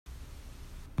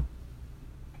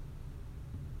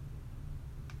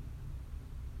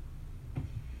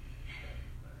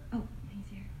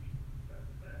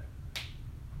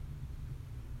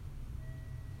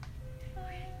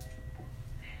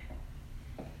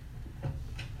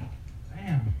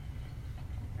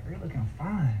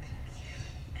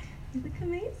You look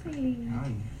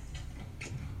amazing.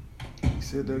 He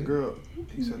said that girl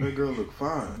look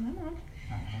fine.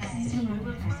 You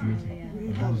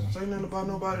ain't supposed to say nothing about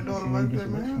nobody's daughter like that,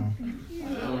 man.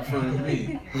 Not in front of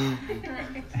me.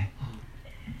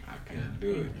 I can't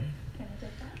do it.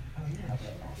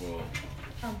 Well,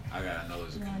 I gotta know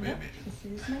it's a commitment.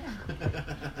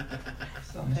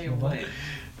 So tell you what, I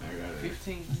gotta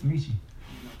 15. Nice to meet you.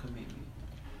 No commitment.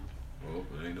 Well,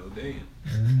 it ain't no dating.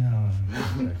 No.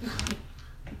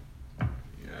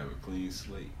 You have a clean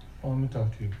slate. Oh, let me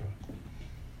talk to you, bro.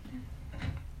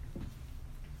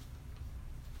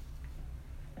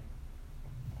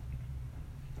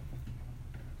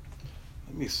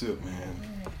 Let me sip, man.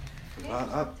 'Cause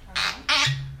I'm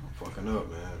fucking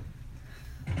up, man.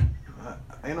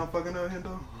 Ain't I fucking up,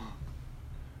 Hendo?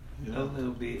 A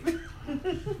little bit.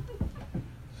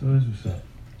 So here's what's up.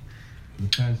 For the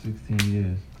past 16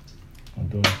 years, my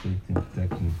daughter's safety and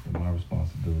protection is my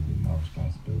responsibility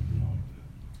only.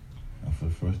 And for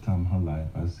the first time in her life,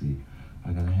 I see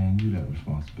I gotta hand you that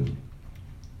responsibility.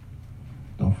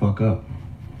 Don't fuck up,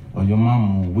 or your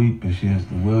mama will weep and she has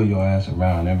to wheel your ass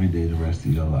around every day the rest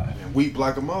of your life. And weep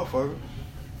like a motherfucker.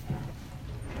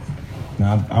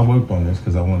 Now, I worked on this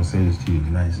because I want to say this to you as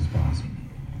nice as possible.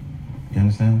 You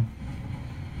understand?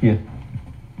 Yeah.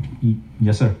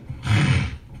 Yes, sir.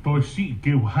 Toi si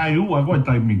que hayu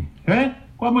aguanta mim. Eh?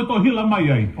 Como tô hila mai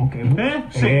aí? Okay. Eh?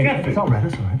 Say It's all right.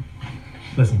 It's all right.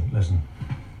 Listen.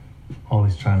 All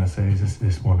he's trying to say is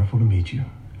it's wonderful to meet you,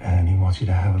 and he wants you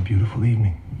to have a beautiful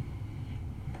evening.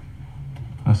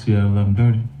 I'll see you at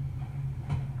 11:30.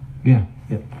 Yeah.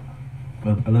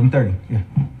 Well, 11:30. Yeah.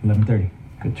 11:30.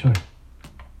 Good choice.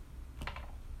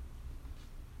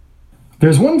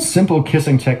 There's one simple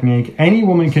kissing technique any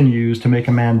woman can use to make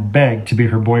a man beg to be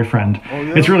her boyfriend. Oh,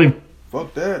 yeah? It's really...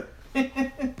 Fuck that.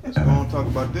 Let's go and talk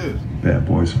about this. Bad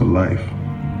boys for life.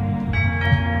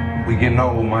 We getting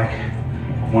old, Mike.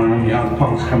 One of them young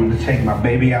punks coming to take my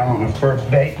baby out on her first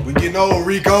date. We getting old,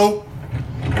 Rico.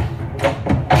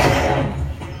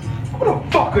 Who the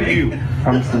fuck are you?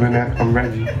 I'm Mr. Bennett. I'm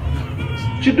Reggie.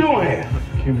 What you doing here?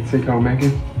 Came to take out Megan.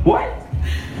 What?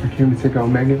 I came to take out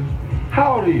Megan.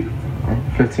 How old are you? I'm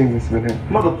 15, Mr. Bennett.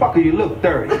 Motherfucker, you look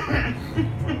 30.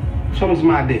 Show me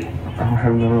some ID. I don't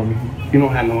have none on me. You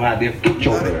don't have no idea. Get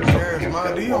your ass up There's against my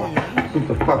that ID wall. on you. What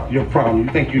the fuck's your problem?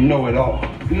 You think you know it all?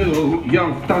 You little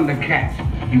young thundercats.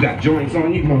 You got joints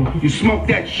on you? No. You smoke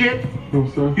that shit? No,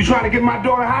 sir. You trying to get my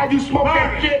daughter high? You smoke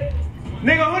that shit?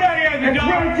 Nigga, who that is, It's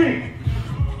dog? Reggie.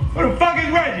 Who the fuck is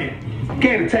Reggie?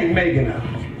 Came to take Megan out.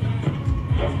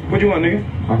 What you want, nigga?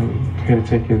 I'm here to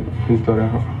take his daughter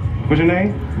out. What's your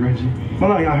name? Reggie.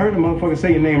 Well, I heard the motherfucker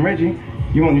say your name, Reggie.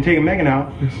 You want you taking Megan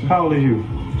out? Yes, sir. How old is you?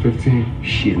 15.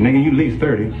 Shit, nigga, you at least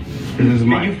 30. This is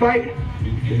Can you fight?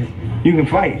 Yeah. You can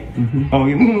fight. Oh,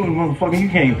 you motherfucker, you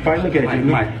can't fight. Look at you.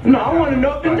 Mike. No, I want to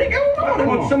know if the nigga.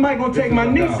 Somebody gonna take my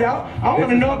niece out. I want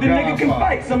to know if the nigga can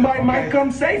fight. Somebody might come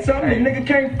say something. The nigga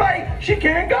can't fight. She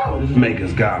can't go. This is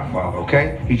Megan's godfather,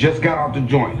 okay? He just got off the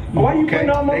joint. Why you okay? putting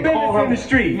all my They call business in him- the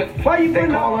street? Why you They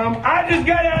putting call all him- I just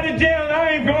got out of jail and I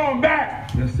ain't going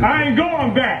back. I ain't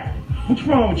going back. What's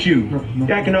wrong with you? You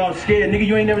acting all scared, nigga.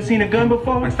 You ain't never seen a gun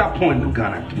before? Man, stop pointing the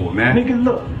gun at the boy, man. Nigga,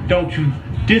 look. Don't you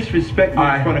disrespect me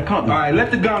in front of company. All right,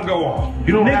 let the gun go off.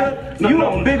 You don't Nigga, have... you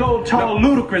a big old, tall,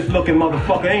 ludicrous looking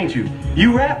motherfucker, ain't you?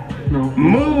 You rap? No.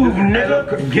 Move,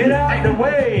 nigga. Get out the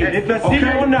way. If I see you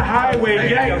on the highway,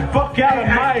 get the fuck out of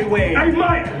my way. Hey,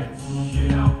 Mike.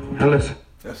 Now listen.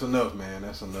 That's enough, man.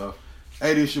 That's enough.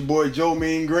 Hey, this your boy Joe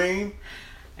Mean Green.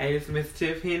 Hey, it's Miss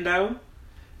Tiff Hendo.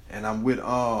 And I'm with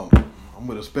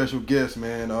a special guest,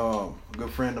 man. A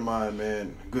good friend of mine,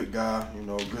 man. Good guy, you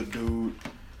know, good dude.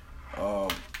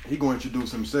 He gonna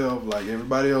introduce himself like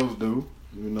everybody else do.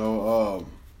 You know,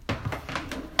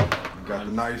 got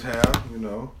the nice hair, you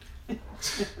know.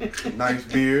 Nice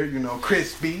beard, you know,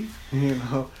 crispy, you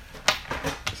know.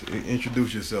 So,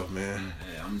 introduce yourself, man.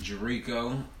 Hey, I'm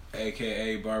Jericho,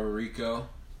 aka Barbarico.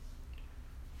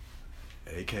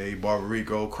 AKA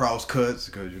Barbarico, cross cuts,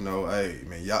 because, you know, hey,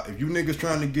 man, y'all, if you niggas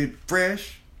trying to get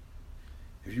fresh,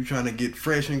 if you trying to get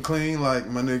fresh and clean, like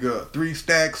my nigga 3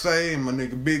 Stack say, and my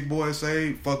nigga Big Boy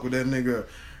say, fuck with that nigga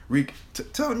Rico.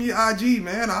 Tell him your IG,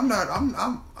 man. I'm.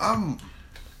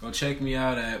 Go check me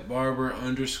out at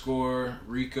Barber_Rico,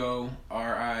 RIKO.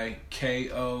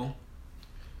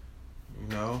 You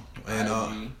know, and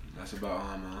IG. That's about all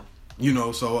I'm on. you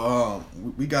know, so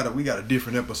we got a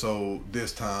different episode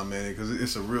this time, man, because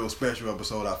it's a real special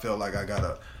episode. I felt like I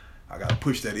gotta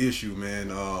push that issue, man.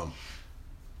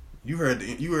 You heard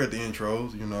the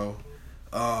intros, you know.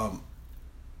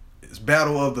 it's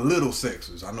Battle of the Little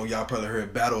Sexes. I know y'all probably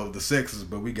heard Battle of the Sexes,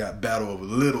 but we got Battle of the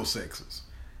Little Sexes.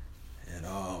 And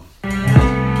a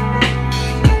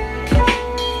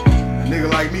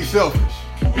nigga like me selfish.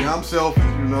 Yeah, I'm selfish,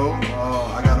 you know.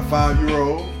 I got a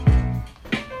 5-year-old,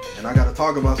 and I gotta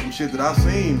talk about some shit that I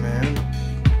seen, man.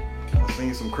 I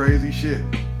seen some crazy shit.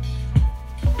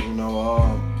 You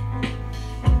know,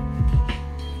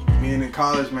 being in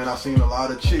college, man, I seen a lot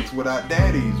of chicks without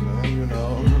daddies, man, you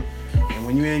know. And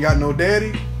when you ain't got no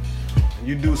daddy,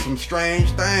 you do some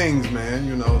strange things, man,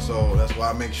 you know. So that's why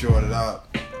I make sure that I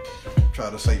try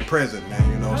to stay present,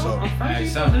 man, you know. Some people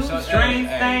do strange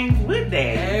things with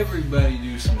daddy. Everybody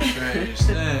do some strange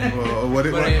things. But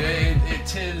it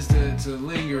tends to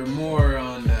linger more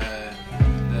on the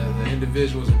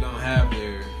individuals that don't have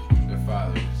their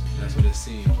fathers. That's what it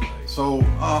seems like. So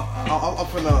I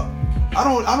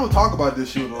don't talk about this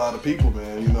shit with a lot of people,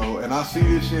 man, you know. And I see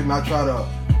this shit and I try to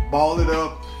ball it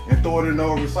up and throw it in the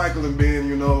recycling bin,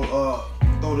 you know.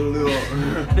 Throw the little,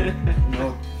 you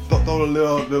know. Throw the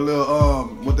little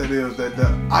what that is, that the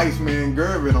Iceman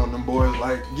Gervin on them boys,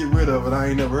 like, get rid of it. I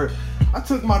ain't never heard. I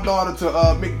took my daughter to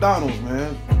McDonald's,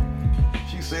 man.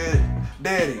 She said,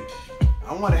 Daddy,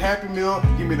 I want a Happy Meal.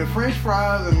 Give me the French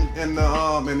fries and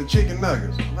the chicken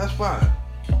nuggets. That's fine.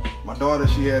 My daughter,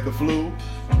 she had the flu,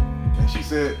 and she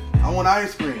said, I want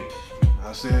ice cream.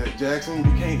 I said, Jackson,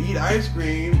 you can't eat ice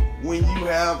cream when you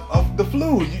have the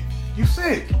flu. You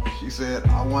sick. She said,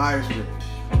 I want ice cream.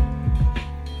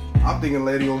 I'm thinking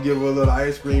lady gonna give her a little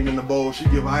ice cream in the bowl. She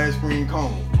give ice cream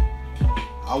cone.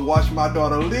 I watched my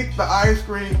daughter lick the ice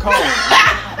cream cone.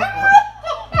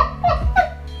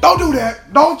 Don't do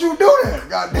that. Don't you do that.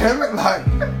 God damn it. Like,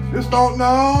 just don't,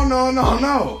 no.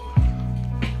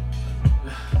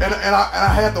 And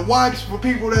I had to watch for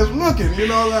people that's looking, you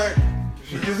know, like,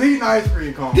 she just eating ice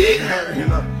cream cone. You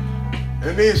know?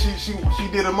 And then she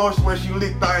did a motion where she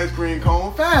licked the ice cream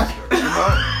cone faster, you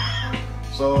know?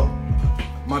 So,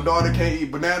 my daughter can't eat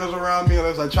bananas around me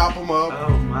unless I chop them up.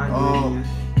 Oh my goodness.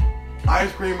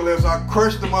 Ice cream unless I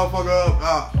crush the motherfucker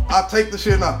up. I take the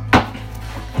shit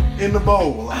in the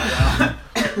bowl. Like,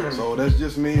 so that's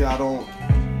just me. I'm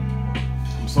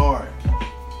sorry.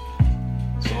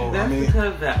 So that's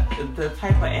because the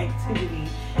type of activity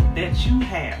that you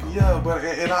have. Yeah, but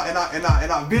and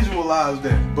I visualize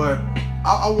that. But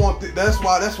I want that's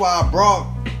why I brought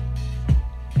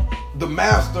the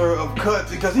master of cuts,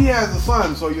 because he has a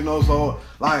son, so you know, so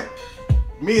like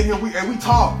me and him, we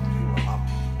talk.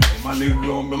 My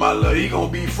nigga he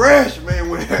gonna be fresh, man.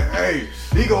 Hey,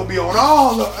 he gonna be on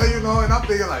all the, you know. And I'm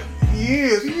thinking like he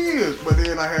is. But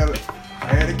then I had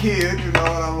a kid, you know,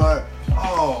 and I'm like,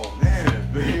 oh man,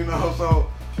 you know.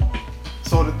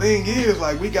 So the thing is,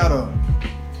 like, we gotta.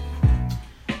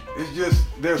 It's just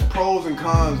there's pros and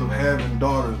cons of having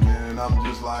daughters, man. And I'm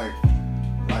just like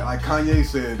Kanye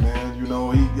said, man, you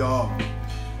know,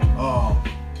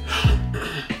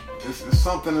 it's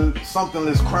something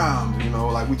crimes, you know,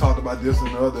 like we talked about this in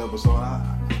the other episode. I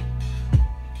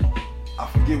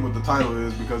forget what the title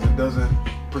is because it doesn't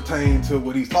pertain to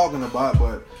what he's talking about,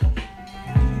 but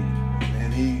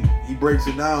man, he breaks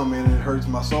it down, man, and it hurts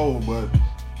my soul. But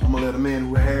I'm gonna let a man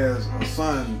who has a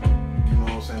son, you know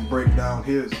what I'm saying, break down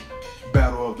his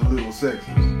battle of the little sexes.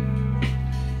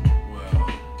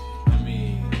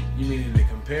 You mean in the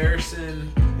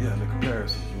comparison? Yeah, in the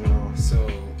comparison, you know. So,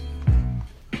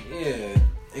 yeah,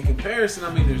 in comparison, I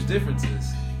mean, there's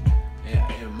differences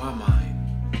in my mind.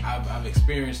 I've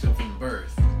experienced them from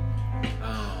birth.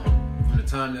 From the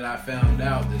time that I found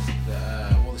out the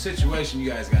situation, you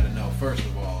guys got to know, first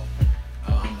of all,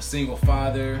 I'm a single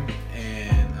father,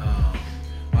 and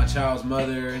my child's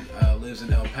mother lives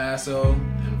in El Paso,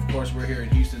 and of course, we're here in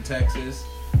Houston, Texas,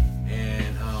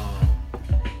 and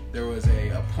there was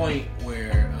a point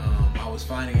where I was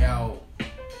finding out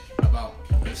about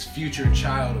this future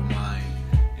child of mine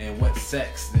and what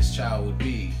sex this child would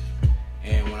be.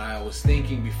 And when I was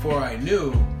thinking before I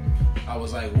knew, I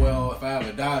was like, well, if I have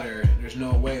a daughter, there's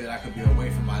no way that I could be away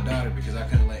from my daughter, because I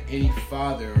couldn't let any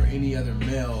father or any other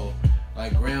male,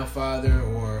 like grandfather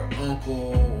or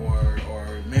uncle or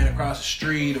man across the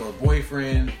street or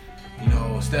boyfriend, you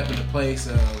know, step in the place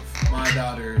of my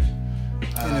daughter's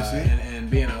and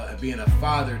being a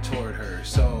father toward her.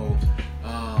 So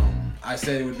I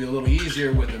said it would be a little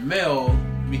easier with a male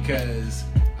because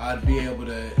I'd be able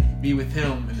to be with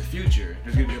him in the future.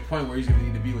 There's going to be a point where he's going to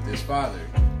need to be with his father.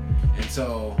 And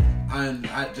so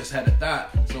I just had a thought.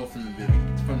 So from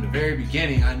the very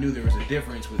beginning, I knew there was a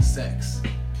difference with sex.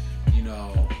 You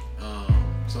know,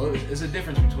 so it's a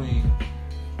difference between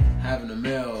having a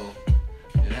male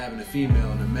and having a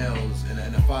female in the male's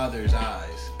and the father's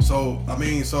eyes. So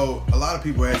a lot of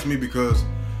people ask me because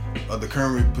of the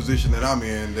current position that I'm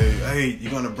in. Hey, you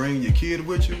gonna bring your kid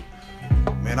with you?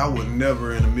 Man, I would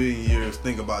never in a million years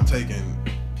think about taking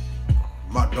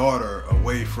my daughter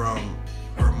away from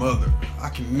her mother. I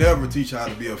can never teach her how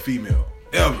to be a female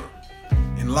ever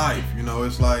in life. You know,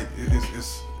 it's like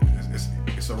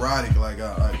it's erotic. Like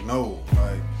I know,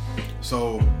 like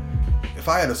so. If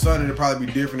I had a son, it'd probably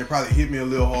be different. It'd probably hit me a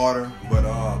little harder. But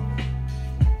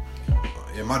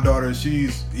yeah, my daughter,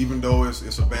 she's, even though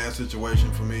it's a bad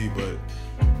situation for me, but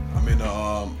I'm in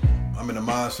the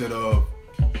mindset of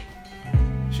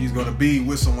she's gonna be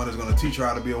with someone that's gonna teach her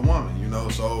how to be a woman. You know,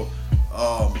 so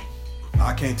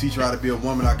I can't teach her how to be a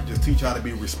woman. I can just teach her how to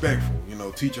be respectful. You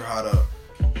know, teach her how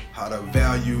to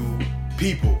value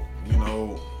people. You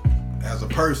know, as a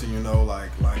person. You know,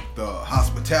 like the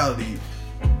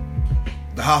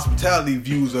hospitality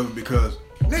views of it, because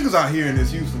niggas out here in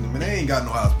this Houston, man, they ain't got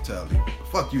no hospitality.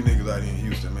 Fuck you niggas out here in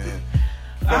Houston, man.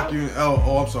 Fuck you.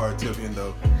 Oh, I'm sorry, Tiff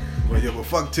Hendo. But yeah, but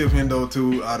fuck Tiff Hendo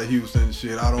too out of Houston.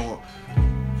 Shit, I don't,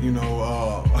 you know,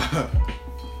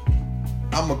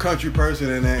 I'm a country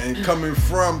person, and coming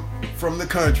from the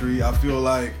country, I feel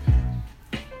like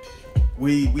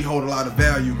we hold a lot of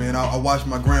value, man. I watch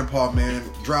my grandpa, man,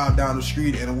 drive down the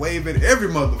street and wave at every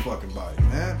motherfucking body,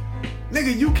 man.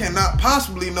 Nigga, you cannot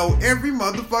possibly know every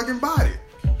motherfucking body.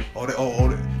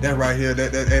 That right here,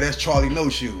 that's Charlie No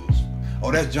Shoes.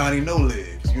 Oh, that's Johnny No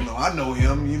Legs. You know, I know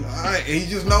him. You know, he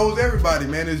just knows everybody,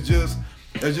 man. That's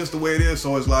just the way it is.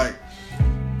 So it's like,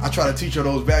 I try to teach her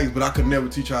those values, but I could never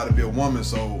teach her how to be a woman.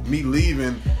 So me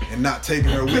leaving and not taking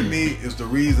her with me is the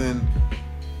reason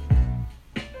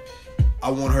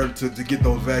I want her to get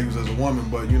those values as a woman.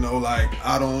 But you know, like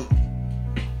I don't.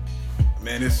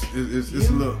 Man, it's a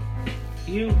little.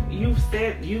 You've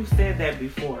said that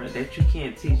before, that you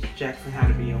can't teach Jackson how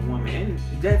to be a woman, and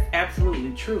that's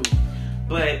absolutely true.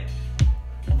 But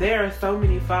there are so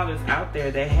many fathers out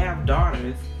there that have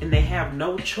daughters and they have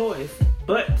no choice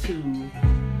but to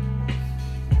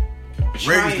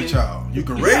raise the child. You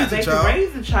can raise the child. Can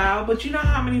raise the child, but you know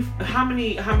how many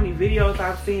videos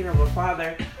I've seen of a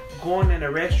father going in the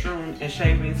restroom and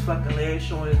shaving his fucking legs,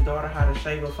 showing his daughter how to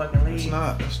shave her fucking legs.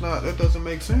 That doesn't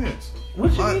make sense.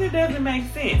 What you mean it doesn't make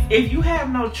sense? If you have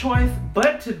no choice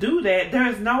but to do that,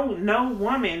 there's no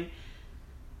woman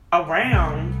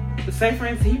around. Say for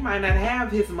instance, he might not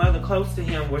have his mother close to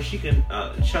him where she can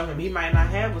show him. He might not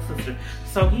have a sister,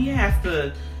 so he has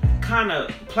to kind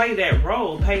of play that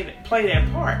role, play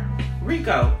that part.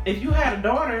 Rico, if you had a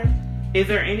daughter, is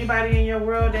there anybody in your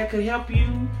world that could help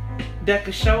you, that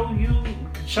could show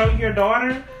your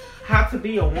daughter how to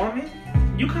be a woman?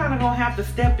 You kind of gonna have to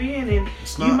step in, and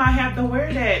you might have to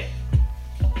wear that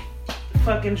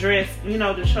fucking dress, you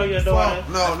know, to show your daughter.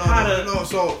 No.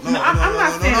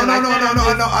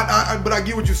 But I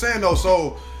get what you're saying though.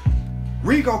 So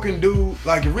Rico can do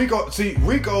like Rico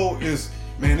is,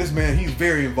 man. This man, he's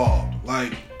very involved.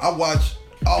 Like I watch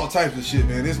all types of shit,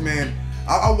 man. This man,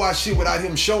 I watch shit without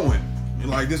him showing.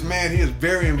 Like this man, he is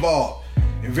very involved.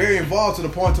 And very involved to the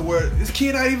point to where this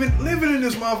kid not even living in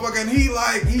this motherfucker, and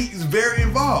he's very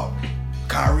involved.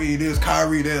 Kyrie this,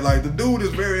 Kyrie that. Like the dude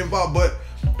is very involved, but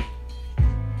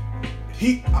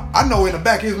I know in the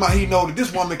back of his mind he know that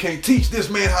this woman can't teach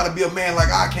this man how to be a man like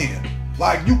I can.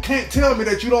 Like you can't tell me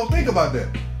that you don't think about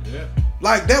that. Yeah.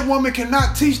 Like that woman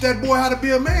cannot teach that boy how to be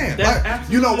a man. That's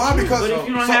like you know why? True. Because but if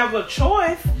you don't have a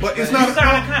choice, but it's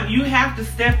not. You have to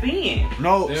step in.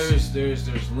 No, there's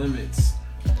limits.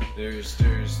 There's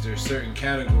certain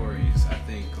categories. I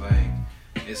think like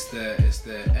it's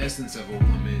the essence of a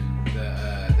woman,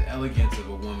 the elegance of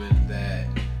a woman that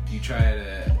you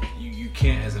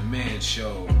can't as a man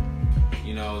show.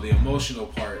 You know, the emotional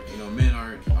part. You know, men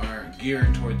aren't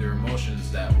geared toward their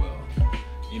emotions that well.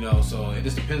 You know, so it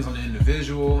just depends on the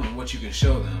individual and what you can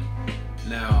show them.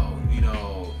 Now, you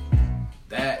know,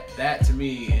 that to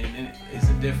me is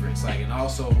a difference. Like, and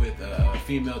also with a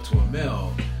female to a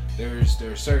male, there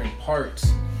are certain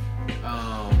parts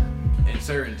and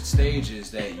certain stages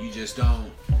that you just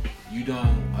don't.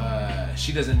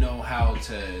 She doesn't know how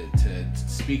to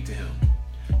speak to him.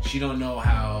 She doesn't know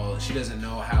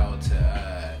how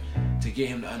to get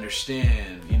him to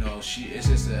understand. You know, it's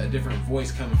just a different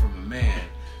voice coming from a man.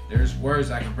 There's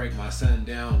words I can break my son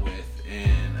down with,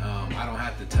 and I don't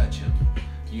have to touch him.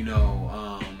 You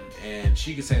know, and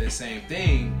she could say the same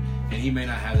thing, and he may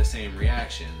not have the same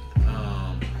reaction.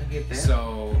 I get that.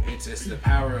 So it's the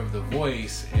power of the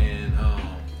voice, and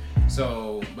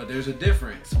but there's a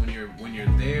difference when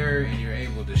you're there and you're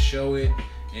able to show it,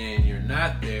 and you're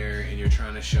not there and you're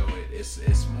trying to show it.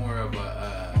 It's more of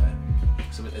a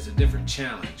So it's a different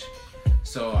challenge.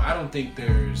 So I don't think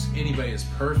there's anybody that's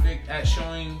perfect at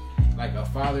showing, like a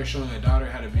father showing a daughter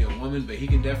how to be a woman, but he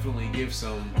can definitely give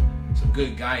some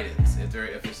good guidance if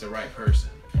it's the right person.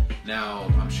 Now,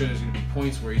 I'm sure there's going to be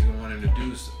points where he's going to want to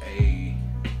introduce a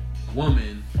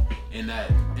woman in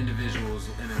that individual's,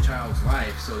 in a child's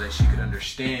life, so that she could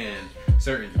understand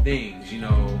certain things. You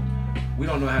know, we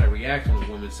don't know how to react when a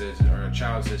woman says, or a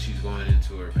child says she's going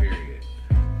into her period.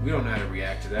 We don't know how to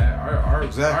react to that.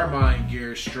 Our mind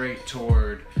gears straight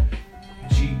toward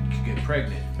she could get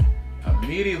pregnant.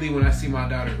 Immediately when I see my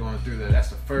daughter going through that, that's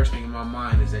the first thing in my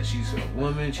mind, is that she's a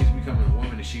woman, she's becoming a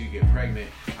woman, and she could get pregnant.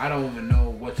 I don't even know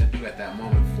what to do at that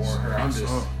moment for her.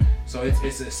 So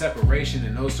it's a separation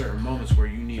in those certain moments where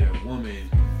you need a woman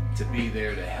to be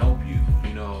there to help you,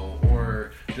 you know,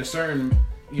 or the certain,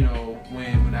 you know,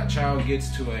 when that child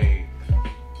gets to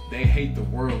they hate the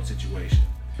world situation.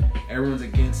 Everyone's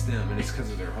against them, and it's because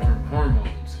of their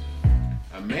hormones.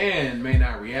 A man may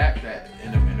not react that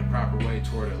in a proper way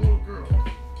toward a little girl.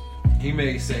 He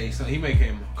may say, so he may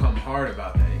come hard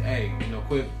about that. Hey, you know,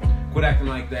 quit acting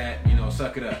like that. You know,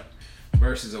 suck it up.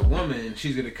 Versus a woman,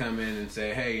 she's gonna come in and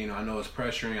say, hey, you know, I know it's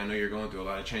pressuring. I know you're going through a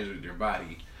lot of changes with your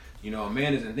body. You know, a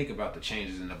man doesn't think about the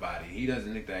changes in the body. He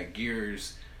doesn't think that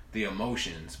gears the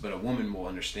emotions, but a woman will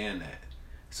understand that.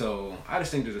 So I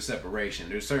just think there's a separation.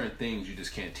 There's certain things you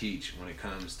just can't teach when it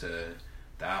comes to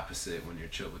the opposite when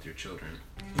you're with your children.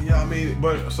 Yeah, I mean,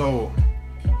 but so,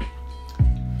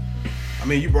 I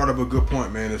mean, you brought up a good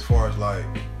point, man, as far as like,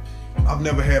 I've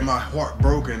never had my heart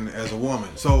broken as a woman.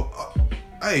 So,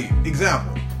 hey,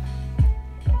 example,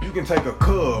 you can take a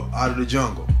cub out of the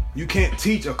jungle. You can't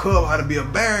teach a cub how to be a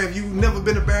bear if you've never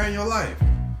been a bear in your life.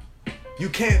 You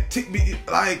can't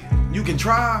you can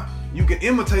try, you can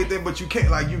imitate that, but you can't,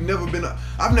 like,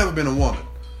 I've never been a woman.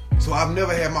 So I've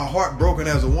never had my heart broken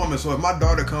as a woman. So if my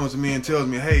daughter comes to me and tells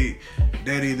me, hey,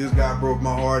 daddy, this guy broke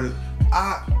my heart,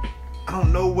 I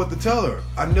don't know what to tell her.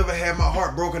 I never had my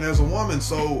heart broken as a woman.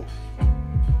 So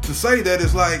to say that,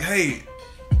 it's like, hey,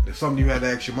 it's something you had to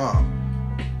ask your mom.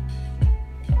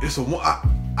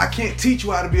 I can't teach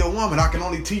you how to be a woman. I can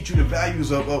only teach you the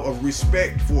values of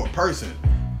respect for a person.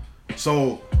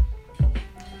 So,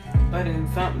 but in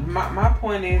my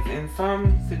point is, in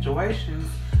some situations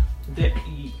that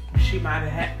she might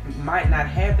not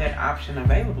have that option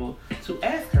available to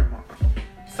ask her mom.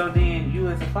 So then, you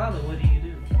as a father, what do you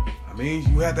do? I mean,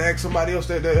 you have to ask somebody else.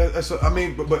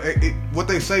 What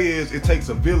they say is it takes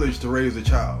a village to raise a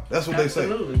child. That's what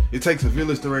Absolutely. They say. It takes a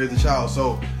village to raise a child.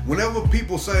 So whenever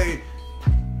people say,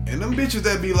 and them bitches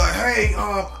that be like, hey,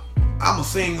 I'm a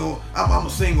single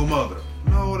mother.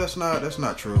 No, that's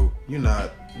not true. You're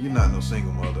not no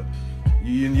single mother.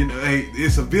 Hey,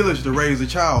 it's a village to raise a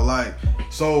child. Like,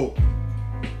 so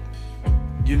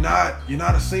you're not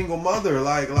a single mother.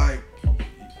 Like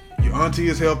your auntie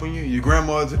is helping you, your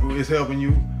grandma is helping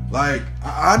you. Like,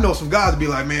 I know some guys be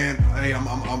like, man, hey,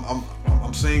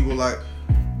 I'm single, like,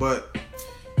 but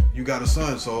you got a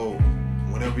son, so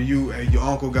whenever your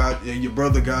uncle got, your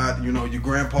brother got, you know, your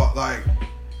grandpa, like,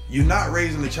 you're not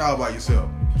raising a child by yourself.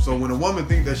 So when a woman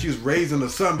thinks that she's raising a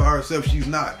son by herself, she's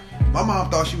not. My mom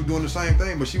thought she was doing the same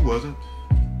thing, but she wasn't.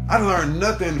 I learned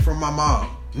nothing from my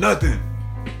mom. Nothing.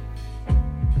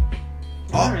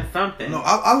 You learned something. No,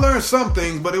 I learned some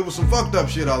things, but it was some fucked up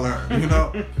shit I learned, you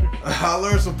know? I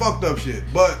learned some fucked up shit.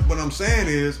 But what I'm saying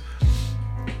is,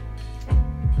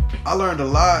 I learned a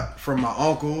lot from my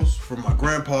uncles, from my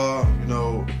grandpa, you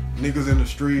know, niggas in the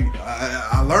street.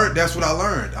 I learned, that's what I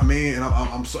learned. I mean, and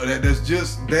I'm so,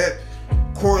 that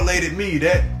correlated me,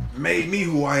 that made me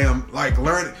who I am, like,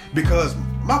 learning, because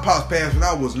my pops passed when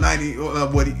I was 90,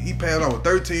 he passed when I was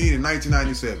 13 in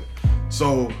 1997.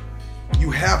 So, you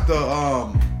have to,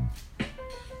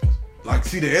 like,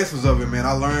 see the essence of it, man.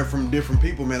 I learned from different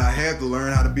people, man. I had to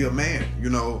learn how to be a man, you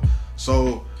know.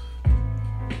 So,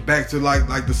 back to, like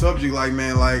the subject, like,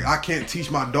 man, like, I can't teach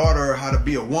my daughter how to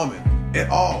be a woman at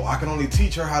all. I can only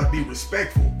teach her how to be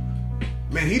respectful.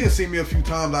 Man, he done seen me a few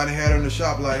times. I done had her in the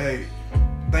shop, like, hey,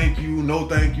 thank you, no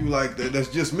thank you. Like, that's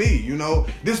just me, you know.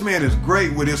 This man is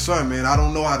great with his son, man. I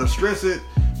don't know how to stress it,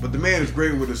 but the man is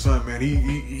great with his son, man.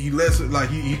 He lets it, like,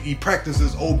 he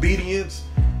practices obedience,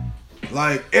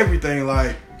 like, everything.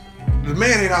 Like, the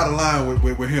man ain't out of line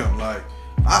with him. Like,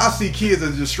 I see kids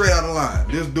that's just straight out of line.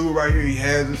 This dude right here, he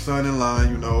has his son in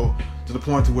line, you know, to the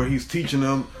point to where he's teaching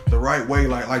them the right way,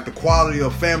 like the quality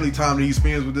of family time that he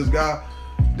spends with this guy.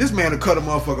 This man will cut a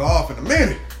motherfucker off in a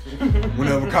minute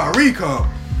whenever Kyrie come.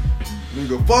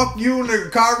 Nigga, fuck you,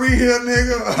 nigga. Kyrie here,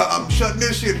 nigga. I'm shutting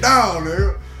this shit down,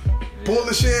 nigga. Pull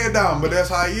the shit down. But that's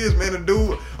how he is, man.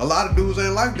 A lot of dudes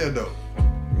ain't like that, though.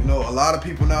 You know, a lot of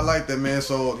people not like that, man.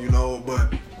 So, you know,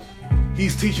 but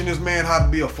he's teaching this man how to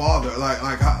be a father,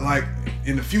 like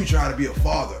in the future, how to be a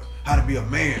father, how to be a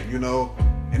man, you know.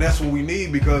 And that's what we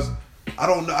need, because I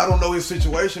don't know his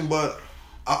situation, but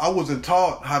I wasn't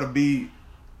taught how to be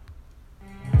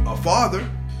a father.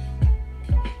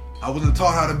 I wasn't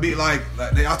taught how to be I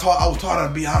was taught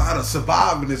how to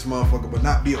survive in this motherfucker, but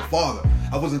not be a father.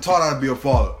 I wasn't taught how to be a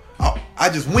father. I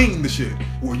just winged the shit.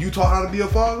 Were you taught how to be a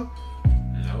father?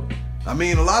 No. I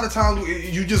mean, a lot of times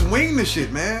you just wing the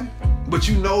shit, man. But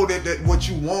you know that what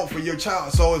you want for your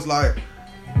child. So it's like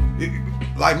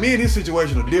me and his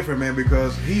situation are different, man,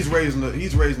 because he's raising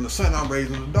the son, I'm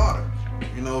raising the daughter.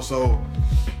 You know, so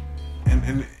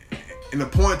and the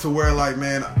point to where, like,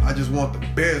 man, I just want the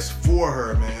best for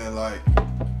her, man, like,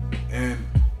 and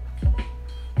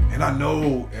I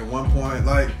know at one point,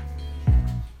 like,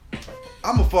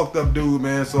 I'm a fucked up dude,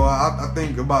 man, so I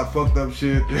think about fucked up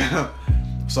shit.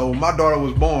 So when my daughter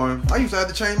was born, I used to have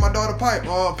to change my daughter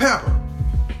pamper.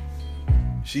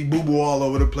 She boo-boo all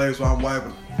over the place, so I'm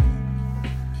wiping.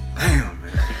 Damn,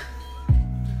 man.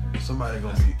 Somebody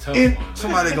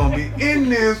gonna be in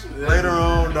this later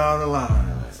on down the line.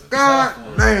 God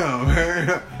damn,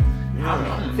 man.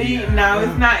 See, no,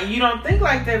 it's not. You don't think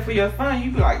like that for your son.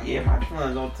 You be like, yeah, my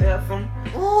son gonna tell some.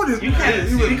 You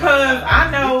can't, because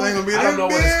I know. I don't know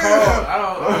what it's called. I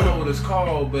don't know what it's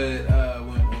called, but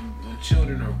when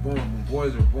children are born, when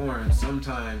boys are born,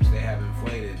 sometimes they have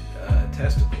inflated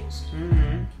testicles.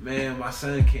 Mm-hmm. Man, my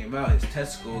son came out, his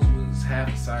testicles was half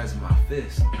the size of my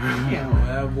fist. Yeah.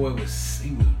 That boy was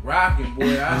rocking,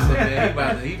 boy. I said,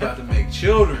 man, he about to make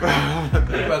children.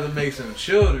 He about to make some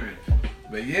children.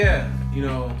 But yeah, you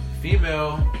know,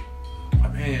 female,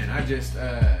 man, I just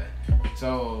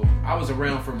so I was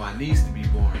around for my niece to be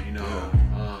born, you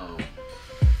know.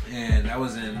 And I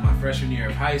was in my freshman year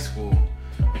of high school,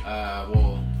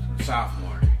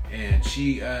 sophomore, and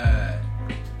she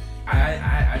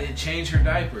I didn't change her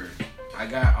diaper. I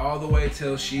got all the way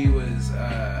till she was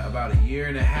about a year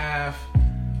and a half.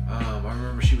 I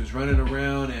remember she was running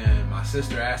around, and my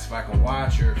sister asked if I could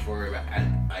watch her for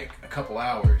like a couple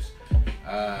hours.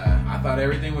 I thought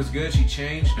everything was good. She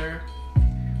changed her.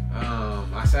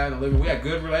 I sat in the living room. We had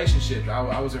good relationships.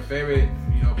 I was her favorite,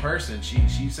 you know, person.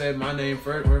 She said my name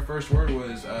first. Her first word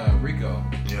was Rico.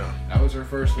 Yeah, that was her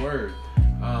first word.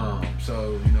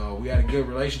 So, you know, we had a good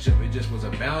relationship. It just was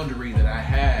a boundary that I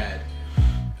had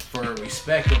for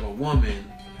respect of a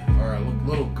woman or a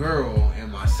little girl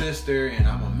and my sister, and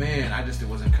I'm a man. It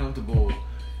wasn't comfortable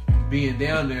being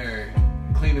down there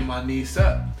cleaning my niece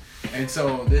up. And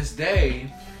so this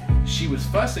day, she was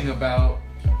fussing about,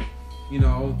 you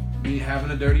know, me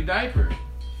having a dirty diaper.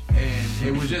 And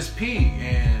it was just pee.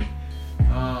 And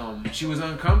she was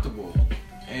uncomfortable.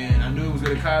 And I knew it was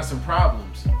going to cause some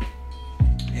problems.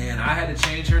 And I had to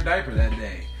change her diaper that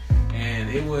day. And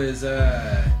it was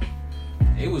rough.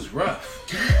 It was rough.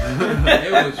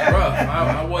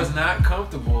 I was not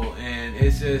comfortable, and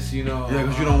it's just, you know. Yeah,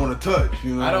 because you don't want to touch,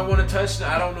 you know. I don't want to touch.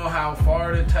 I don't know how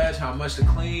far to touch, how much to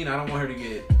clean. I don't want her to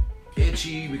get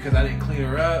itchy because I didn't clean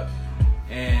her up,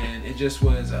 and it just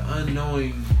was an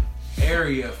unknowing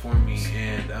area for me,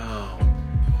 and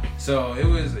so it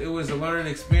was a learning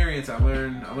experience. I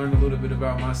learned a little bit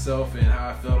about myself and how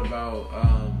I felt about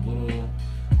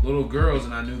little girls,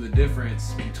 and I knew the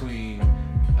difference between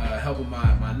helping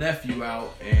my nephew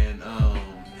out and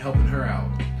helping her out.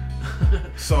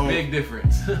 So big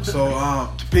difference. So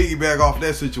to piggyback off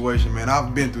that situation, man,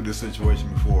 I've been through this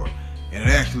situation before, and it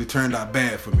actually turned out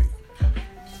bad for me.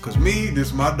 Cause this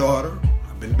is my daughter.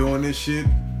 I've been doing this shit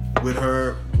with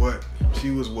her.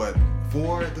 She was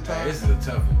 4 at the time. This is a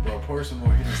tough one, bro. Pour some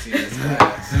more Hennessy in this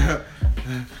glass.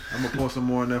 I'm gonna pour some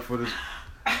more in there for this.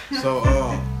 So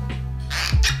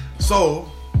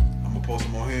I'm gonna pour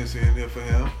some more Hennessy in there for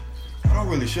him. I don't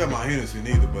really share my Hennessy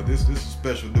neither, but this is a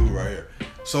special dude right here.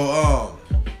 So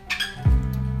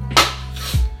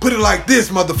put it like this,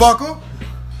 motherfucker.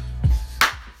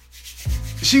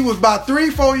 She was about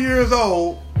 3-4 years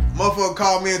old. Motherfucker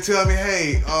called me and tell me,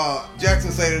 hey,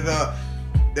 Jackson said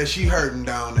that she hurting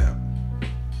down there.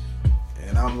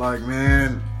 And I'm like,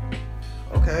 man,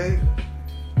 okay,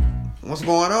 what's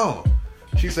going on?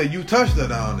 She said, you touched her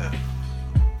down there.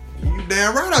 You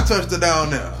damn right I touched her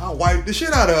down there. I wiped the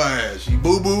shit out of her ass. She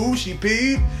boo-boo, she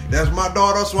peed. That's my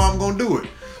daughter, so I'm gonna do it.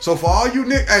 So for all you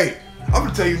niggas, hey, I'm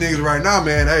gonna tell you niggas right now,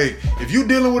 man, hey, if you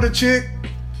dealing with a chick,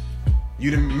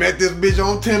 you done met this bitch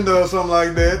on Tinder or something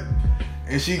like that,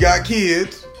 and she got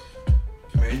kids,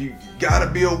 man, you gotta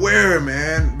be aware,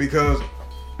 man, because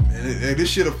this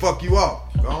shit'll fuck you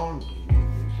up. Go on.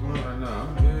 No,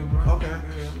 I'm good, bro. Okay.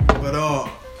 But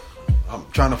I'm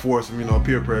trying to force him,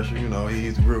 peer pressure.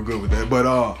 He's real good with that. But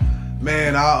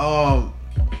man, I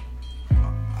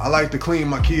like to clean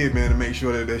my kid, man, to make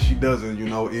sure that she doesn't,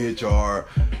 itch or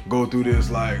go through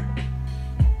this like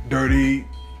dirty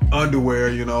underwear,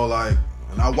 like.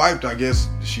 And I wiped. I guess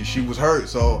she was hurt,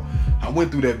 so I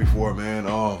went through that before, man.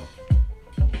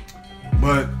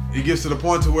 But it gets to the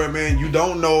point to where, man, you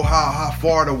don't know how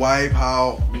far to wipe,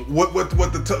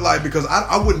 because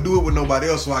I wouldn't do it with nobody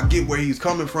else, so I get where he's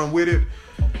coming from with it.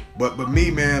 But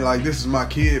me, man, like, this is my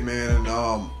kid, man,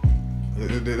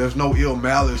 and there's no ill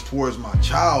malice towards my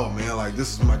child, man. Like,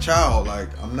 this is my child. Like,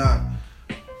 I'm not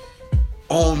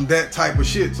on that type of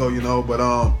shit. So, but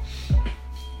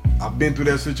I've been through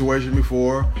that situation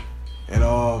before, and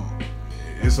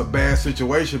it's a bad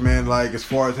situation, man. Like, as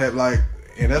far as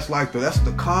and that's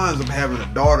the cons of having a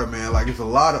daughter, man. Like, it's a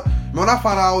lot of, when I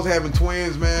found out I was having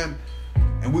twins, man,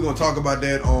 and we're gonna talk about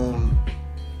that on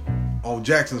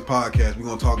Jackson's podcast. We're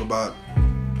gonna talk about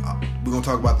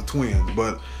the twins.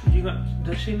 But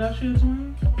does she know she was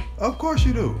twins? Of course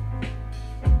she do.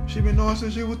 She been knowing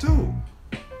since she was 2.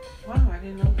 Wow, I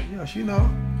didn't know that. Yeah, she know.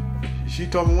 She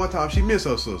told me one time she missed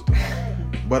her sister.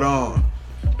 But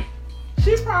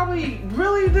she probably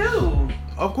really do.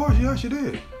 Of course, yeah, she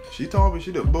did. She told me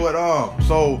she did. But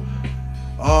so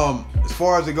as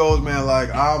far as it goes, man, like,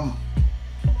 I'm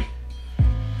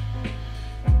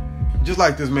just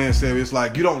like this man said, it's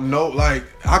like, you don't know, like,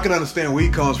 I can understand where he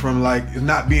comes from, like, it's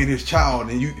not being his child,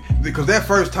 and because that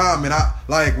first time, man, I,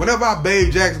 like, whenever I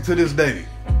bathe Jackson to this day,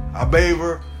 I bathe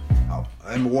her,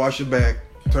 let me wash her back,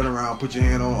 turn around, put your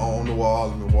hand on the wall,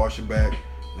 let me wash your back,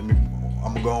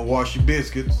 I'm gonna wash your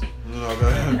biscuits,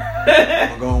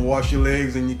 I'm gonna wash your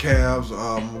legs and your calves,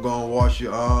 I'm gonna wash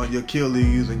your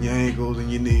Achilles and your ankles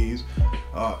and your knees.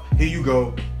 Here you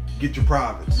go, get your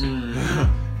privates.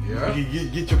 Yeah.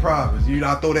 Get your privates.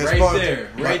 I throw that sponge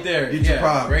right there. Get your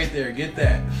privates. Right there. Get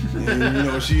that.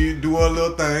 And, she do her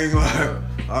little thing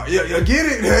like, yeah, get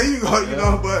it. There you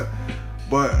go.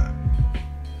 But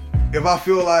if I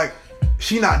feel like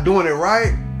she not doing it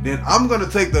right, then I'm gonna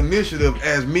take the initiative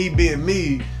as me being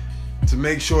me to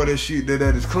make sure that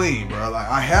that is clean, bro. Like,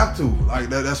 I have to. Like,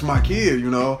 that's my kid,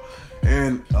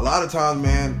 And a lot of times,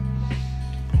 man,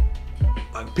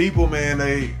 like,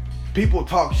 people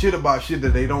talk shit about shit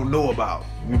that they don't know about,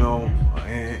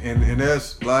 and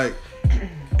that's like,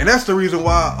 and that's the reason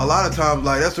why a lot of times,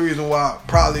 like, that's the reason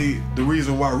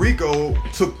why Rico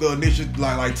took the initiative,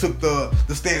 like took the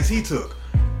stance he took,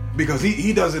 because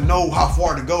he doesn't know how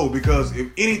far to go, because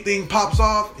if anything pops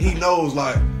off, he knows,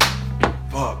 like,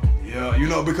 fuck,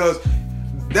 yeah, because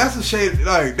that's the shade,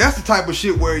 like, that's the type of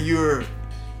shit where you're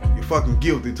fucking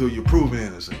guilty till you're proven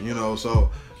innocent, so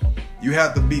you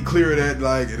have to be clear that,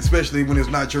 like, especially when it's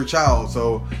not your child.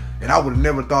 So, and I would have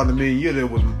never thought in a million years it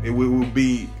would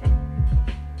be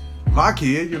my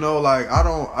kid, like,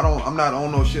 I'm not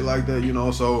on no shit like that,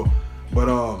 so,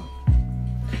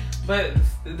 but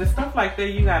the stuff like that,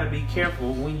 you gotta be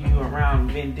careful when you're around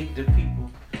vindictive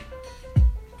people.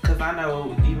 Cause I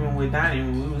know even with Donnie,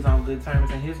 when we was on good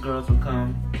terms and his girls would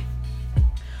come,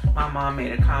 my mom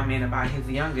made a comment about his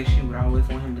youngest. She would always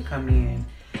want him to come in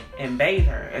and bathe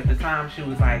her. At the time, she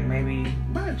was like maybe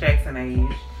about Jackson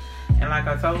age. And like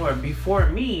I told her, before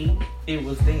me, it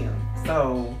was them.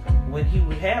 So when he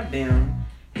would have them,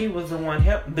 he was the one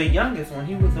the youngest one,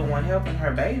 he was the one helping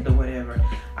her bathe or whatever.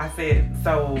 I said,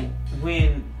 so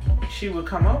when she would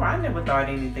come over, I never thought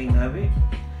anything of it.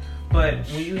 But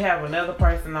when you have another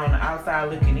person on the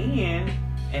outside looking in,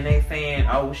 and they saying,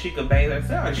 oh, she could bathe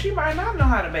herself, she might not know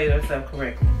how to bathe herself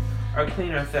correctly or clean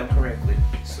herself correctly.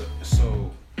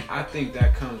 So I think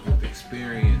that comes with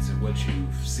experience and what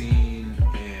you've seen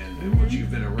and what you've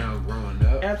been around growing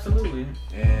up. Absolutely.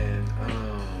 And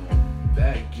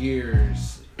that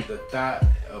gears the thought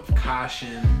of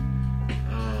caution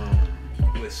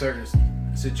with certain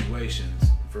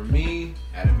situations. For me,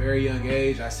 at a very young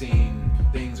age, I seen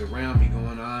things around me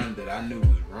going on that I knew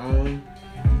was wrong,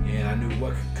 and I knew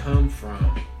what could come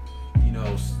from,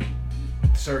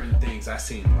 certain things. I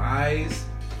seen lies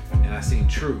and I seen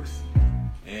truth.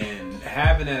 And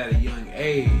having that at a young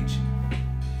age,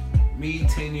 me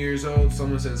 10 years old,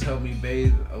 someone says help me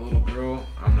bathe a little girl,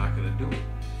 I'm not gonna do it.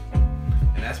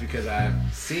 And that's because I've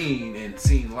seen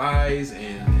lies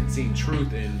and seen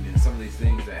truth in some of these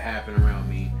things that happen around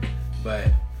me. But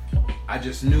I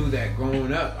just knew that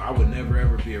growing up, I would never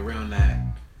ever be around that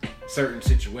certain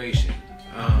situation.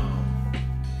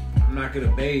 I'm not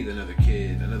gonna bathe another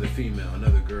kid, another female,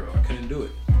 another girl. I couldn't do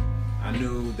it. I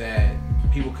knew that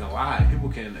people can lie, people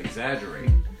can exaggerate,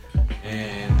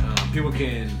 and people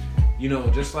can,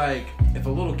 just like if a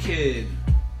little kid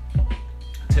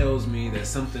tells me that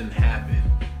something happened,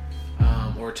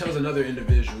 or tells another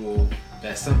individual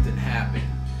that something happened,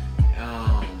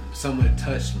 someone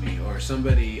touched me, or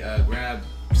somebody grabbed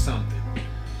something,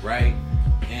 right?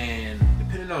 And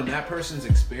depending on that person's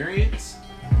experience,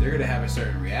 they're going to have a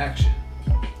certain reaction.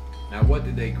 Now, what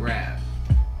did they grab?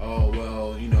 Oh,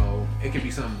 well, you know, it could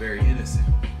be something very innocent.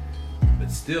 But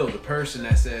still, the person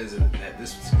that says that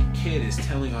this kid is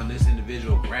telling on this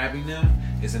individual grabbing them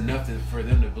is enough for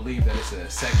them to believe that it's a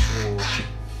sexual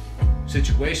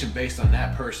situation based on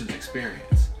that person's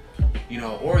experience. You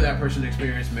know, or that person's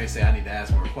experience may say, I need to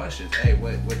ask more questions. Hey,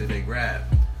 what did they grab?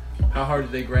 How hard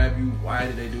did they grab you? Why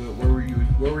did they do it? Where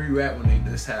were you at when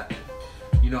this happened?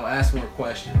 You know, ask more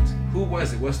questions. Who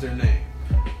was it? What's their name?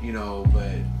 You know,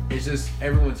 but it's just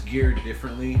everyone's geared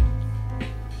differently,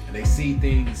 and they see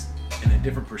things in a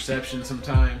different perception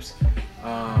sometimes.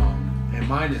 And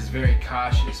mine is very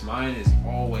cautious. Mine is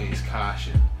always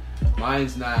caution.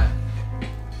 Mine's not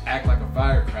act like a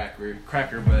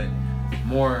firecracker, but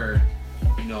more,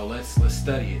 you know, let's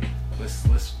study it.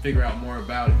 Let's figure out more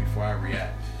about it before I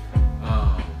react.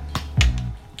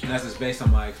 And that's just based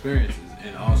on my experiences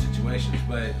in all situations.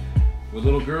 But with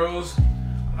little girls,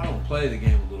 I don't play the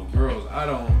game with little girls.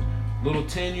 Little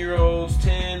 10-year-olds,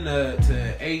 10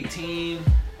 to 18,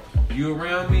 you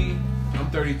around me, I'm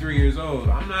 33 years old.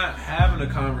 I'm not having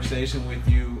a conversation with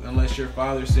you unless your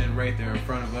father's sitting right there in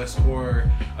front of us, or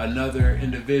another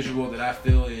individual that I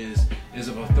feel is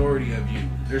of authority of you.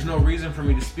 There's no reason for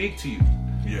me to speak to you.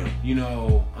 Yeah. You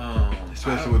know,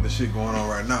 especially with the shit going on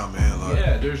right now, man. Like,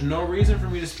 yeah, there's no reason for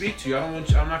me to speak to you. I'm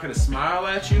not gonna smile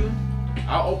at you.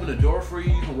 I'll open the door for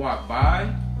you. You can walk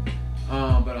by.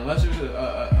 But unless there's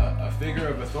a figure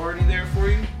of authority there for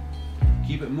you,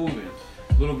 keep it moving.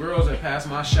 Little girls that pass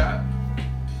my shop,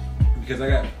 because I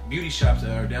got beauty shops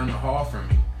that are down the hall from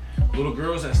me. Little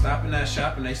girls that stop in that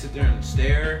shop and they sit there and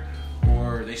stare,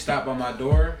 or they stop by my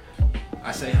door,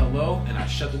 I say hello and I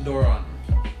shut the door on them.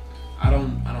 I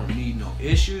don't need no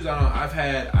issues.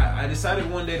 I decided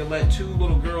one day to let two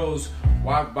little girls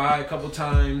walk by a couple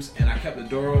times, and I kept the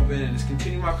door open and just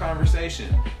continued my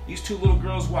conversation. These two little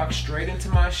girls walked straight into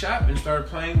my shop and started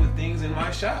playing with things in my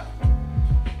shop.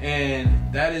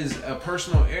 And that is a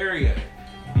personal area,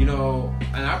 you know,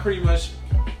 and I pretty much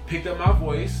picked up my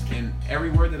voice, and every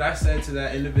word that I said to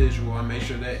that individual, I made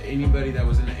sure that anybody that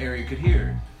was in the area could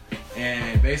hear.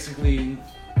 And basically,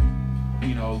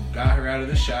 you know, got her out of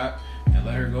the shop and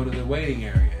let her go to the waiting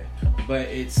area. But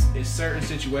it's certain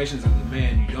situations as a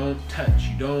man you don't touch.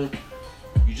 You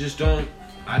just don't.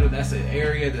 That's an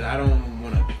area that I don't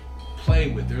want to play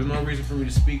with. There's no reason for me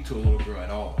to speak to a little girl at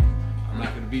all. I'm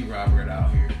not gonna be Robert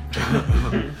out here.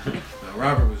 Now,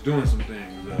 Robert was doing some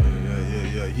things.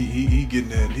 Yeah. He getting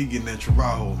that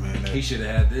trabajo, man. He should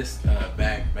have had this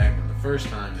back in the first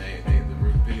time the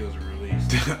videos were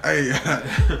released. Hey,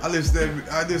 I listened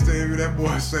to that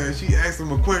boy said. She asked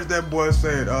him a question. That boy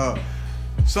said,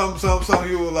 something.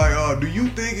 He was like, do you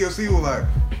think it's? He was like,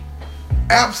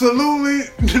 absolutely,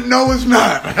 no, it's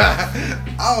not.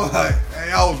 I was like,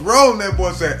 hey, I was rolling. That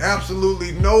boy said,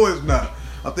 absolutely, no, it's not.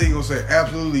 I think he gonna say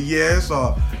absolutely yes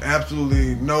or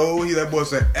absolutely no. That boy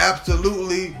said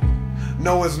absolutely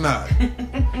no, it's not.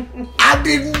 I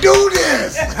didn't do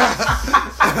this.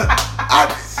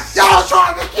 Y'all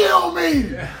trying to kill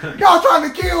me. Y'all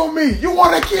trying to kill me. You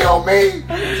want to kill me?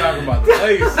 He talking about the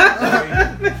legacy.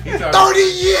 30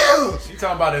 years. He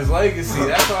talking about his legacy.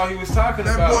 That's all he was talking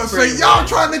about. That boy say y'all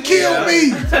trying to kill me.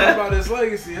 He talking about his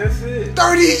legacy. That's it.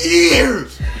 30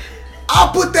 years.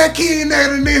 I'll put that kid in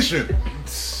that ignition.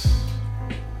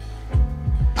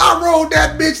 I rode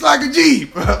that bitch like a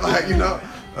Jeep. Like, you know.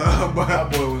 But my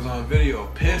boy was on video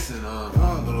pissing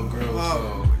on little girls.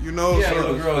 So, you know, yeah,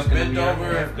 little girls bent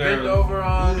over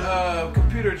on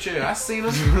computer chair. I seen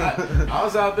them. I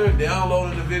was out there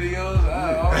downloading the videos.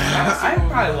 I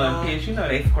probably love kids. You know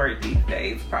they squirt these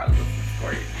days. Probably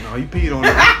squirt. No, he peed on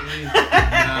it.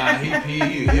 Nah, he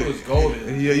peed. It was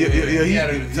golden. Yeah. He had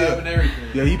it in the tub and everything.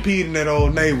 Yeah, he peed in that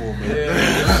old navel, man.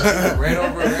 Yeah, right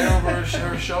over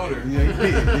her shoulder. Yeah.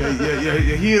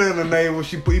 He hit in the navel.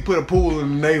 He put a pool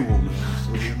in the navel, man.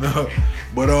 So, you know.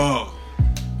 But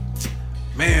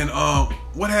man,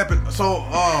 what happened? So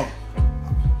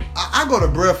I go to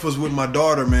breakfast with my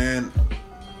daughter, man.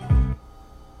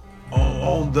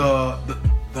 On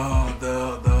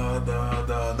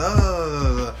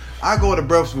I go to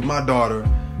breakfast with my daughter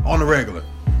on the regular.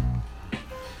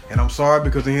 And I'm sorry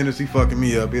because the Hennessy fucking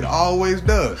me up. It always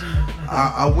does.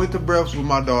 I went to breakfast with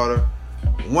my daughter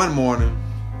one morning,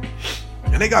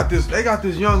 and they got this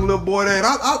young little boy there, and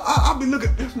I'll be looking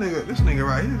at this nigga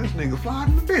right here. This nigga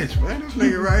flying the bitch, man. This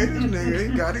nigga right here, this nigga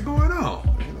ain't got it going on.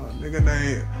 You know, Nigga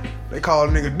name, they call a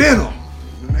nigga Denim.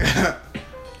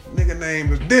 Nigga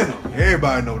name is Denim.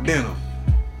 Everybody know Denim.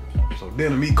 So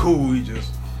Denim, he cool. He can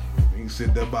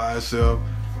sit there by himself.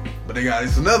 But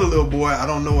it's another little boy. I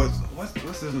don't know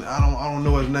what's his name. I don't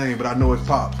know his name, but I know his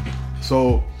pops.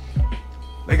 So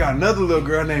they got another little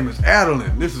girl. Her name is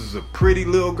Adeline. This is a pretty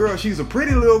little girl. She's a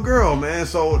pretty little girl, man.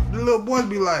 So the little boys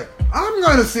be like, I'm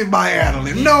gonna sit by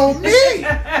Adeline. No, me.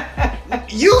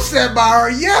 You sat by her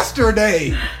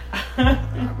yesterday.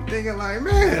 I be thinking like,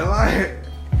 man, like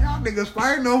y'all niggas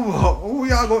fighting over who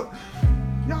y'all go.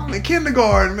 Y'all in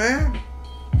kindergarten, man.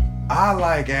 I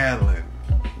like Adeline.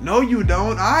 No, you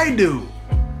don't. I do.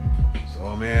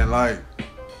 So, man, like,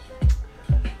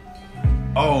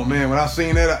 oh, man, when I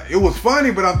seen that, it was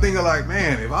funny, but I'm thinking, like,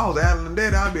 man, if I was Adeline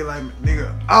Daddy, I'd be like,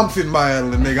 nigga, I'm sitting by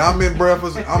Adeline, nigga. I'm in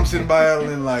breakfast. I'm sitting by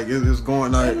Adeline, like, it's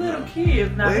going like. Little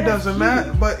kids, now it doesn't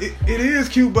matter, but it is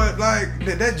cute, but, like,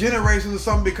 that generation is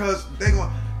something because they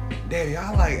going, Daddy,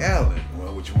 I like Adeline.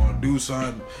 Well, what you want to do,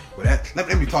 son? Well,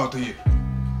 let me talk to you.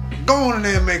 Go on in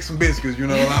there and make some biscuits, you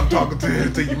know. I'm talking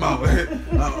to your mama.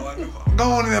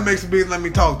 Go on in there and make some biscuits, let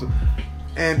me talk to her.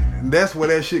 And that's where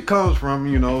that shit comes from,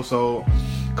 you know. So,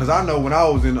 because I know when I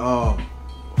was in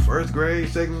first grade,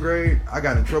 second grade, I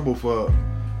got in trouble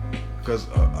because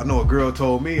I know a girl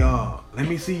told me, let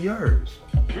me see yours.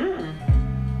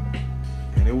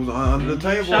 And it was under the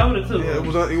table. Showed it to yeah, him.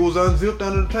 it was unzipped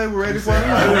under the table, ready for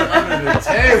him. Under the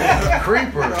table,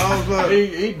 creeper. I was like,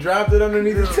 he dropped it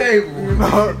underneath the table. You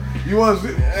know, you want to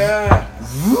see? Yeah.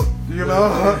 You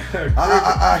know,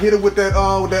 I hit it with that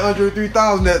under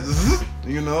 3,000. That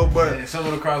you know, but yeah,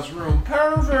 someone across the room,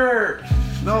 pervert.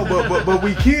 No, but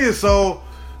we kids, so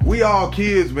we all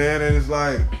kids, man, and it's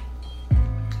like.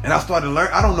 And I started to learn.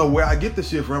 I don't know where I get the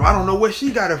shit from. I don't know where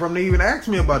she got it from to even ask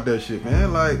me about that shit,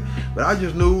 man. Like, but I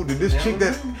just knew that this chick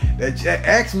that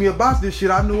asked me about this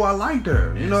shit, I knew I liked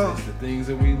her. You know, it's the things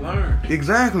that we learn.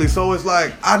 Exactly. So it's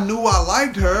like I knew I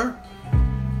liked her,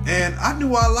 and I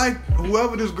knew I liked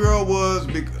whoever this girl was.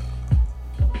 Because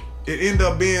it ended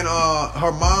up being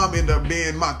her mom ended up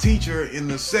being my teacher in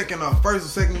the first or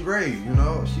second grade. You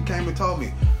know, she came and told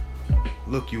me,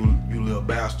 "Look, you little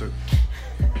bastard."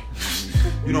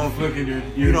 You don't flicking your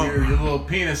little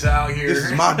penis out here. This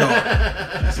is my dog.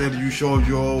 She said you showed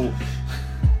your old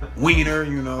wiener,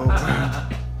 you know.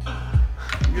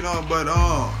 You know, but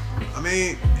I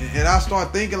mean, and I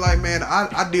start thinking like, man,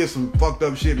 I did some fucked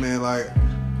up shit, man. Like,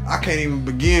 I can't even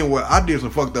begin with. I did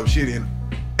some fucked up shit in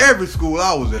every school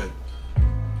I was at.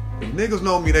 If niggas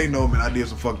know me, they know me. I did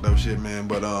some fucked up shit, man.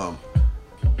 But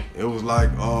it was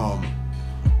like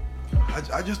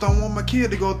I just don't want my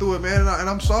kid to go through it, man, and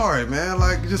I'm sorry, man.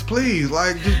 Like, just please,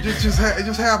 like, just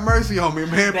have mercy on me,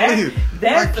 man, please.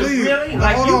 That's like, please. Really,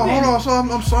 like, hold on. So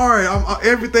I'm sorry.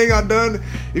 Everything I done.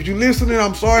 If you listening,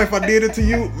 I'm sorry if I did it to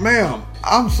you, ma'am.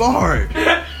 I'm sorry.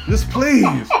 Just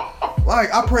please.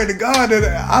 Like, I pray to God that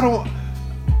I don't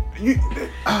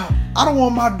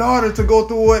want my daughter to go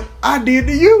through what I did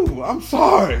to you. I'm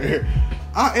sorry.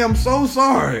 I am so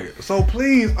sorry. So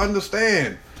please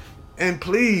understand, and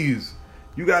please.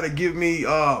 You gotta give me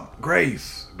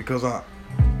grace because I'm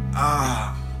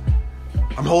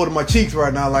holding my cheeks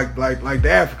right now like the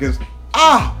Africans.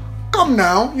 Come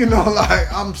now, you know,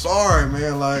 like I'm sorry,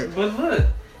 man. Like, but look,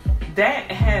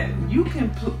 you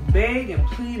can beg and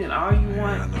plead and all you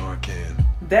want. I know I can.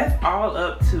 That's all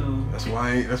up to. That's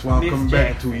why I'm coming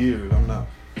back in 2 years. I'm not.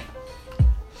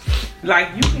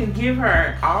 Like, you can give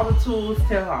her all the tools,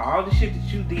 tell her all the shit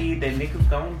that you did that niggas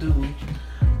gonna do.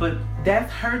 But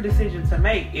that's her decision to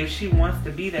make if she wants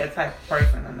to be that type of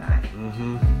person or not.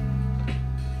 Mm-hmm.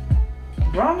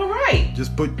 Wrong or right?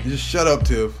 Just shut up,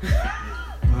 Tiff. Yeah.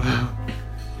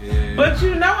 But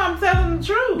you know I'm telling the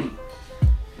truth.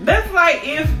 That's like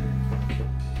if...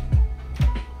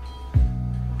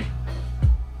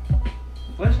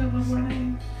 What's your little boy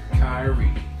name?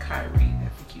 Kyrie.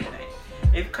 That's a cute name.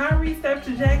 If Kyrie stepped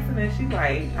to Jackson and she's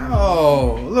like,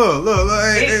 oh, look,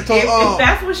 if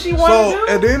that's what she wants to do.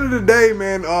 So at the end of the day,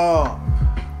 man,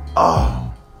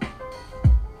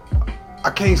 I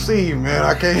can't see you, man.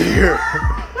 I can't hear.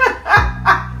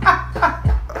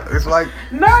 It's like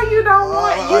no, you don't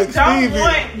want. Like you don't Stevie,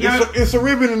 want. It's a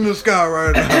ribbon in the sky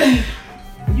right now.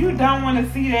 You don't want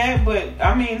to see that, but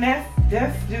I mean that's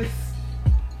just.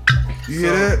 You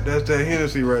hear that? That's that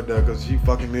Hennessy right there, cause she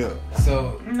fucking me up.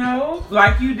 So no,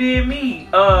 like you did me.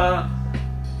 Yeah,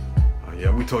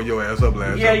 we tore your ass up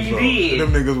last Yeah, episode. you did.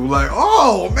 Them niggas were like,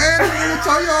 oh man, this nigga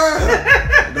tore your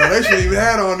ass. No, they shouldn't even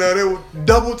had on there. They were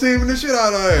double teaming the shit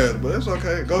out of our ass. But it's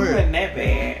okay. Go ahead. Wasn't that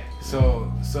bad.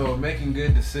 So making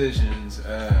good decisions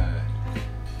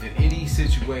in any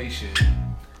situation,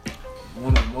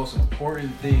 one of the most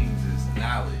important things is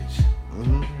knowledge.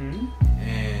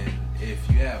 And if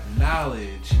you have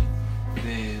knowledge,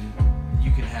 then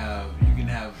you can have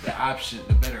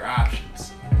the better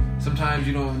options. Sometimes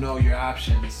you don't know your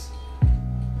options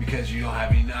because you don't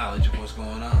have any knowledge of what's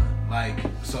going on. Like,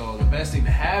 so the best thing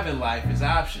to have in life is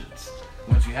options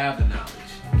once you have the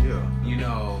knowledge. Yeah. You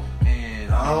know,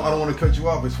 and I don't want to cut you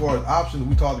off as far as options.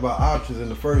 We talked about options in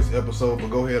the first episode, but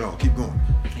go ahead on. Keep going.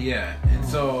 Yeah, and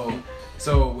so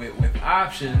with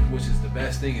options, which is the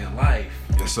best thing in life,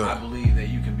 yes, sir, I believe that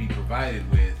you can be provided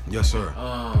with. Yes, sir.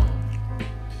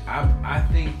 I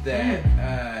think that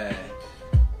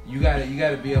you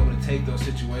gotta be able to take those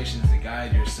situations and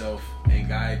guide yourself and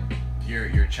guide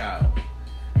your child.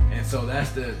 And so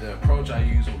that's the approach I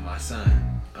use with my son.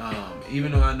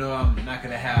 Even though I know I'm not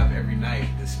gonna have every night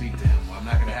to speak to him, or I'm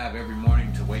not gonna have every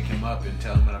morning to wake him up and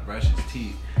tell him how to brush his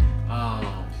teeth.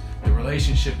 The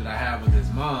relationship that I have with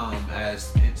his mom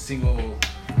as single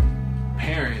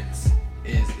parents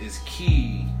is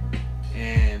key,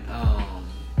 and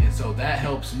so that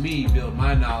helps me build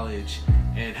my knowledge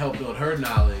and help build her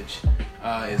knowledge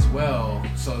as well,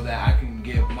 so that I can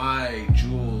give my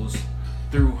jewels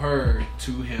through her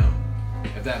to him,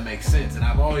 if that makes sense. And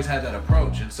I've always had that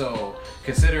approach. And so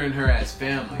considering her as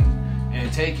family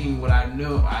and taking what I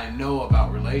know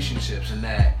about relationships, and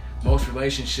that most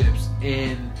relationships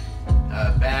end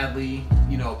badly.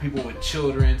 You know, people with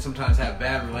children sometimes have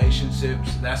bad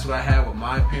relationships. That's what I had with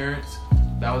my parents.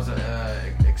 That was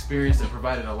an experience that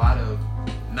provided a lot of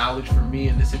knowledge for me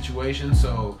in this situation.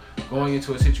 So going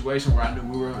into a situation where I knew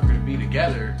we were going to be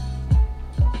together,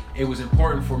 it was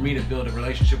important for me to build a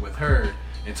relationship with her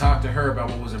and talk to her about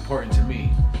what was important to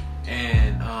me,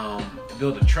 and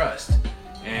build a trust.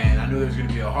 And I knew there was going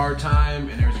to be a hard time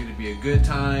and there was going to be a good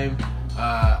time.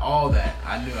 All that.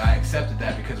 I accepted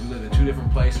that because we lived in two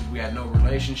different places. We had no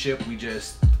relationship. We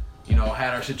just,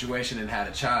 had our situation and had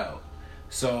a child.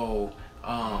 So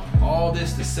all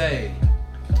this to say,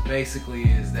 basically,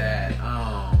 is that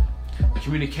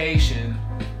communication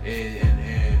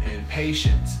and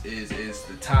patience is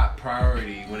the top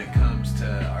priority when it comes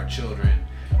to our children.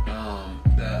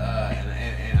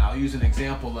 And I'll use an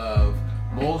example of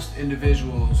most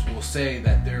individuals will say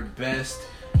that their best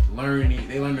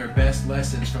they learn their best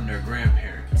lessons from their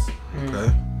grandparents.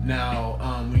 Okay. Now,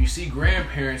 when you see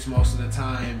grandparents, most of the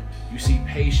time you see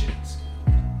patience.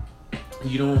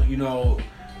 You don't, a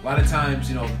lot of times,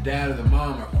 the dad or the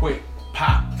mom are quick,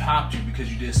 popped you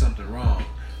because you did something wrong.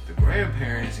 The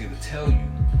grandparents are going to tell you.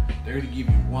 They're going to give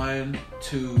you 1,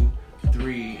 2,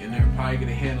 3, and they're probably going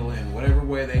to handle it in whatever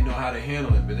way they know how to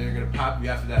handle it. But they're going to pop you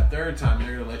after that third time.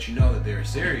 They're going to let you know that they're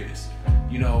serious.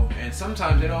 And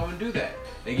sometimes they don't even do that.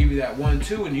 They give you that 1,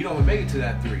 2, and you don't even make it to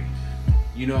that 3.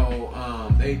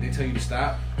 They tell you to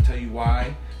stop, tell you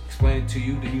why, explain it to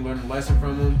you, then you learn a lesson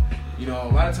from them. A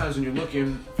lot of times when you're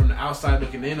looking from the outside,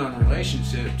 looking in on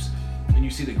relationships, and you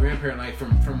see the grandparent, like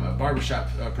from a barbershop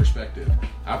perspective,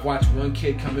 I've watched one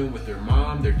kid come in with their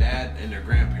mom, their dad, and their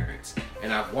grandparents,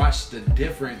 and I've watched the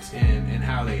difference in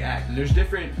how they act. And there's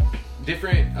different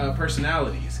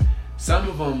personalities. Some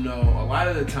of them know a lot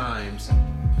of the times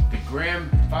the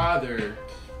grandfather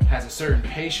has a certain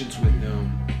patience with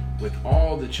them, with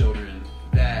all the children,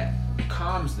 that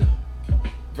calms them,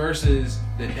 versus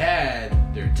the dad,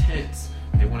 they're tense.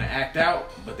 They want to act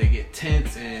out, but they get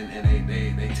tense, and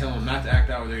they tell them not to act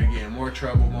out, or they're getting in more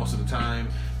trouble most of the time.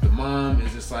 The mom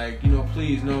is just like,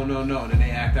 please, no, and then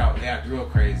they act out. They act real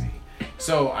crazy.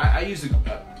 So I use the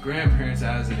grandparents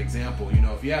as an example.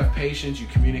 If you have patience, you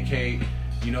communicate,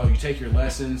 you take your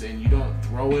lessons and you don't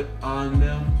throw it on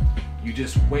them. You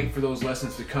just wait for those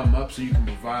lessons to come up so you can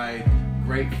provide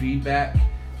great feedback,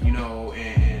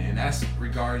 and that's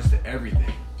regards to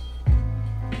everything.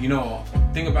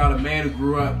 Think about a man who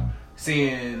grew up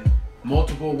seeing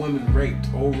multiple women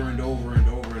raped over and over and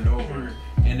over and over.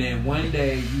 And then one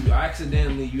day you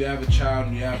have a child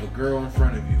and you have a girl in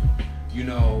front of you,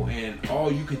 and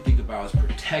all you can think about is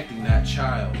protecting that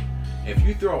child. If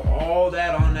you throw all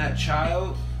that on that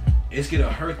child, it's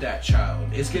gonna hurt that child.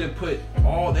 It's gonna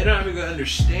they're not even gonna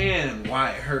understand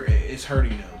why it's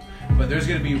hurting them. But there's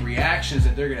gonna be reactions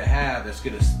that they're gonna have that's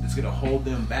gonna hold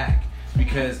them back,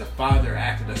 because the father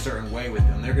acted a certain way with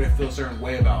them. They're gonna feel a certain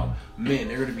way about men.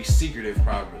 They're gonna be secretive,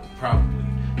 probably.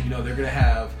 They're gonna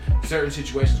have certain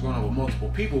situations going on with multiple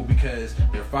people because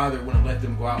their father wouldn't let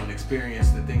them go out and experience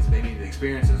the things that they needed to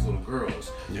experience as little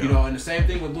girls. Yeah. And the same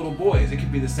thing with little boys. It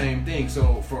could be the same thing.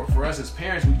 So for us as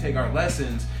parents, we take our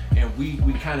lessons and we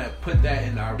kind of put that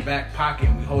in our back pocket,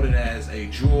 and we hold it as a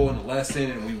jewel and a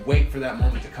lesson, and we wait for that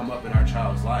moment to come up in our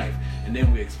child's life, and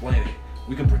then we explain it.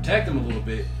 we can protect them a little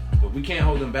bit, but we can't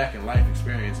hold them back in life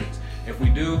experiences. If we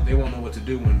do, they won't know what to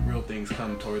do when real things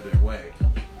come toward their way.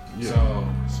 Yeah. So,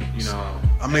 you know,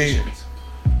 patience.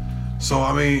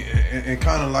 And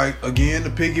kind of like, again, to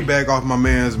piggyback off my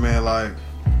man's, man, like,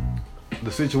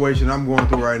 the situation I'm going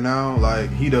through right now, like,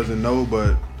 he doesn't know,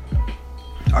 but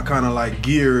I kind of like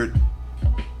geared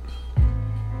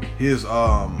his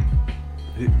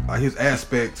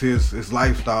aspects, his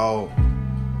lifestyle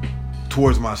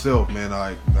towards myself, man.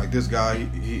 Like this guy,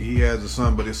 he has a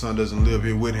son, but his son doesn't live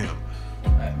here with him.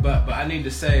 But I need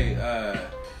to say,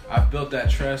 I've built that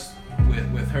trust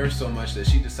with her so much that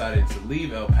she decided to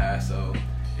leave El Paso,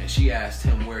 and she asked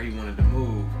him where he wanted to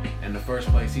move, and the first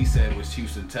place he said was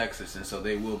Houston, Texas, and so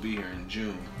they will be here in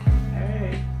June.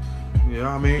 Hey. Yeah,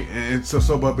 I mean, and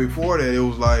so but before that, it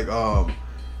was like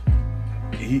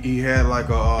he had like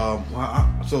a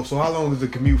so how long is the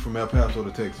commute from El Paso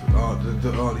to Texas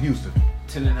to Houston?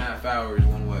 10.5 hours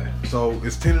one way. So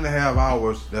it's 10.5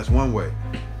 hours. That's one way.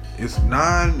 It's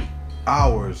 9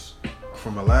 hours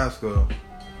from Alaska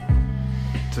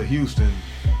to Houston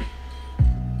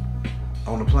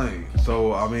on the plane.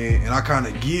 So I mean, and I kind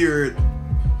of geared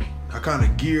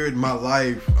my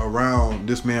life around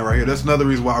this man right here. That's another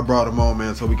reason why I brought him on,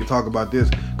 man, so we could talk about this.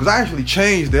 Because I actually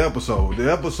changed the episode. The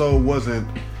episode wasn't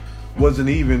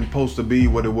even supposed to be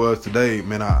what it was today,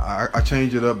 man. I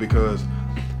changed it up because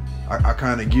I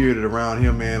kind of geared it around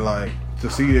him, man. Like, to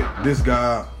see that this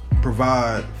guy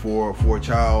provide for a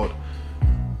child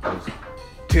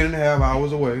 10.5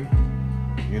 hours away,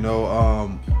 you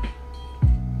know,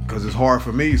 because it's hard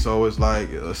for me. So it's like,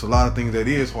 it's a lot of things that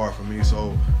is hard for me.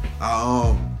 So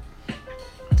I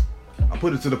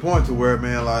put it to the point to where,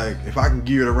 man, like, if I can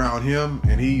gear it around him,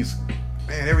 and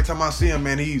every time I see him,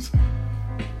 man, he's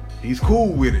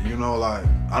cool with it, you know. Like,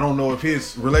 I don't know if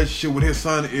his relationship with his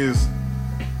son is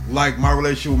like my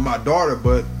relationship with my daughter,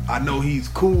 but I know he's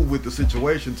cool with the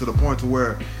situation to the point to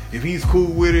where if he's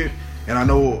cool with it, and I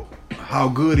know how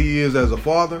good he is as a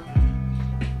father,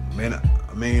 man,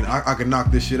 I mean, I can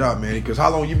knock this shit out, man. Because how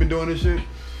long you been doing this shit?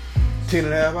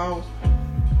 10.5 hours?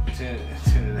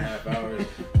 10.5 hours.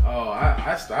 Oh,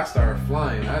 I started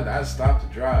flying. I stopped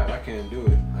to drive. I can't do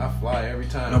it. I fly every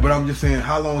time. No, but I'm just saying,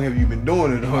 how long have you been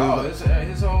doing it? Oh,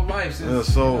 his whole life since,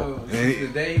 since the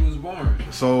day he was born.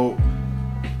 So,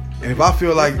 and if I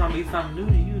feel like it's gonna be something new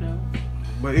to you, though.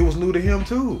 But it was new to him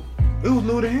too. It was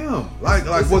new to him. Like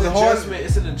was it hard?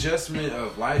 It's an adjustment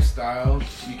of lifestyle,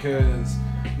 because,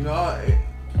 you know,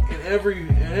 in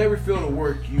every field of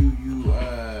work, you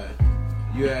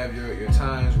have your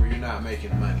times where you're not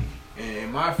making money. And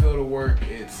in my field of work,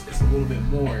 it's a little bit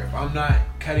more. If I'm not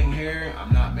cutting hair,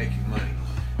 I'm not making money.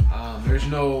 There's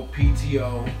no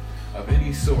PTO of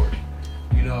any sort,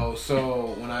 you know.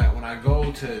 So when I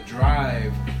go to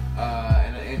drive,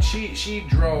 and she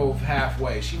drove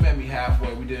halfway. She met me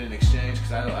halfway. We did an exchange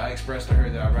because I expressed to her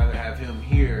that I'd rather have him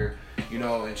here, you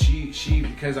know. And she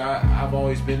because I've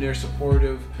always been there,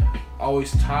 supportive,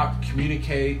 always talk,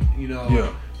 communicate, you know.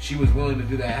 Yeah. She was willing to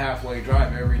do that halfway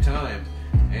drive every time.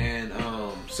 And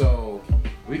so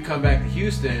we come back to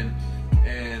Houston,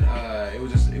 and it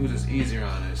was just easier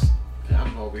on us. And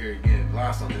I'm over here getting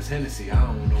lost on this Hennessy. I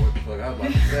don't know what the fuck I was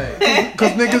about to say.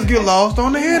 Cause niggas get lost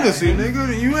on the Hennessy,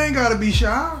 nigga. You ain't gotta be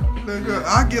shy, nigga.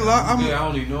 I get lost. I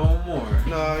don't need no more.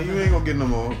 Nah, you ain't gonna get no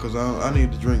more. Cause I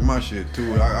need to drink my shit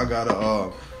too. I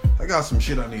got some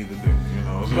shit I need to do, you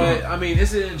know. So, but I mean,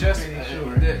 it's an adjustment.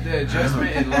 The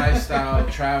adjustment in lifestyle,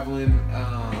 traveling.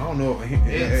 I don't know.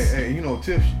 Hey, you know,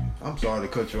 Tiff. I'm sorry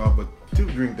to cut you off, but Tiff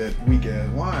drink that weak ass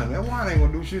wine. That wine ain't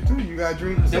gonna do shit to you. You gotta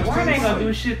drink. The wine ain't gonna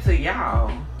do shit to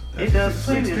y'all. It does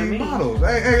plenty to me. Bottles.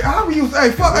 Hey, how we used?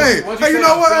 Hey, fuck. Hey, you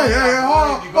know what?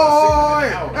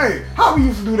 Hey, how we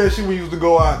used to do that shit? We used to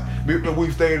go out.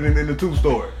 We stayed in the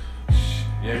two-story.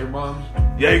 Jaeger bombs.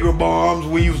 Jaeger bombs.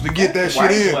 We used to get that shit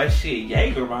in. White boy shit.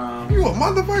 Jaeger bombs. You a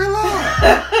motherfucking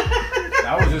liar.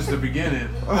 That was just the beginning.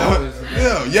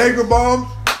 Yeah, Jaeger bombs.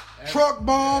 Truck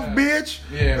bombs, bitch.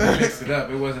 Yeah, we mixed it up.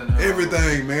 It wasn't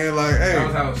everything, man. Like, hey, that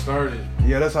was how it started.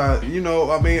 Yeah, that's how. You know,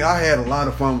 I mean, I had a lot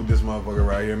of fun with this motherfucker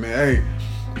right here, man. Hey,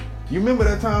 you remember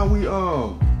that time we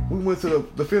went to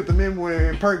the Fifth Amendment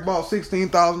when Perk bought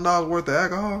 $16,000 worth of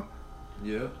alcohol?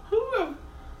 Yeah.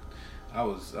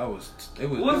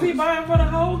 Was he buying for the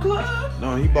whole club?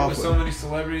 No, he bought for for so many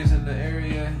celebrities in the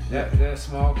area. That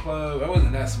small club. It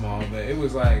wasn't that small, but it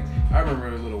was like, I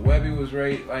remember little Webby was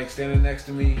right, like, standing next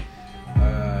to me.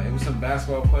 It was some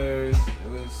basketball players.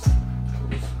 It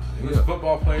was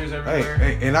football players everywhere.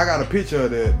 Hey, and I got a picture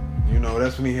of that. You know,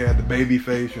 that's when he had the baby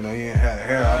face. You know, he ain't had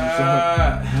hair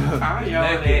out. I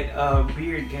y'all that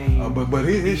beard game. But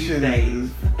his shit is.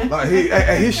 Like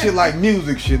his shit like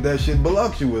music shit. That shit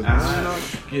voluptuous, man. You know?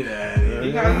 Get out of here.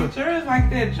 You got insurance like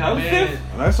that, Joseph? Man.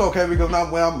 That's okay because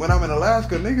when I'm in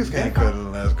Alaska, niggas can't cut in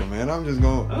Alaska, man. I'm just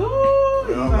going. Ooh,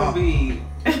 you gonna be.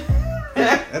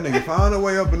 That nigga found a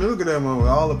way up and look at that mother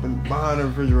all up and behind the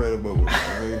refrigerator, but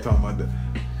I ain't talking about that.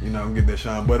 You know, I'm getting that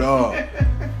shine. But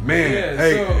man,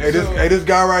 yeah, this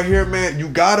guy right here, man, you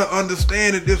gotta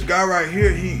understand that this guy right here,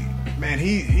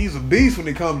 he's a beast when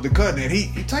it comes to cutting, and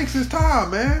he takes his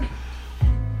time, man.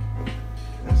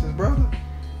 That's his brother.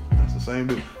 That's the same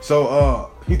dude.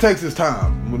 So he takes his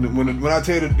time. When I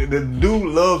tell you the dude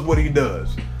loves what he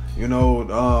does, you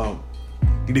know,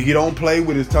 he don't play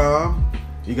with his time.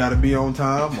 You gotta be on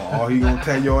time, or he gonna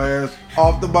tear your ass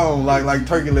off the bone like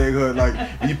turkey leg hood. Like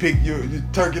you pick your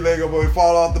turkey leg up or it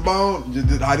fall off the bone.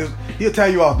 He'll tear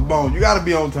you off the bone. You gotta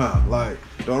be on time. Like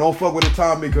don't fuck with the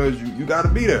time because you gotta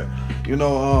be there. You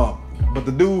know. But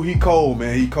the dude, he cold,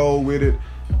 man. He cold with it.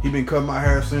 He been cutting my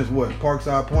hair since what?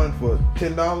 Parkside Point for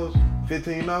 $10,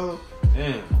 $15.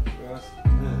 Damn.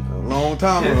 A long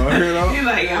time ago, you know. He's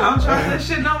like, I don't trust that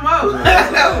shit no more.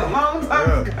 That was a long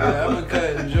time ago. Yeah, I've been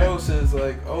cutting Joe since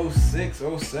like 06,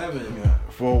 07. Yeah,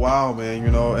 for a while, man.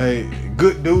 You know, hey,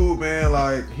 good dude, man.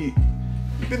 Like he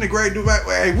been a great dude. Like,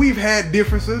 hey, we've had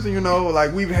differences, you know.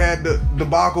 Like we've had the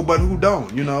debacle, but who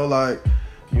don't? You know, but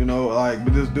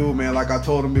this dude, man. Like I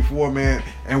told him before, man.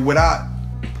 And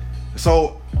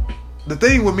so. The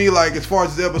thing with me, like, as far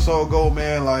as this episode go,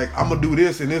 man, like, I'm going to do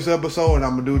this in this episode, and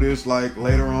I'm going to do this, like,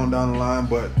 later on down the line,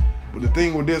 but the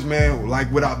thing with this, man,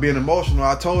 like, without being emotional,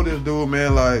 I told this dude,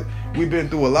 man, like, we've been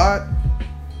through a lot,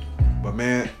 but,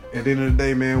 man, at the end of the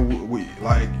day, man, we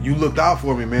like, you looked out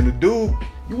for me, man. The dude,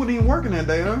 you wasn't even working that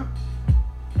day, huh?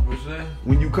 What's that?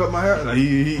 When you cut my hair, like,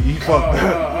 he fucked.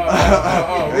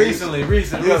 Recently.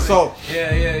 Yeah, so,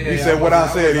 yeah. He said what I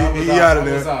said, he out of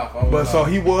there. But so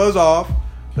he was off.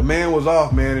 The man was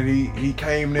off, man, and he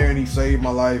came there and he saved my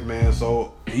life, man.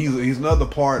 So he's another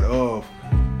part of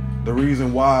the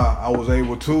reason why I was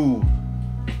able to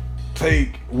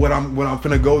take what I'm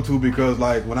finna go to, because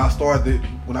like when I started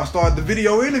the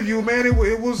video interview, man,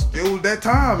 it was that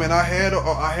time, and I had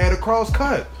a cross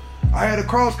cut.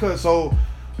 So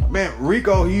man,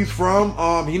 Rico, he's from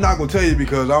he not gonna tell you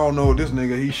because I don't know this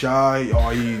nigga, he shy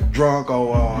or he drunk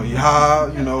or he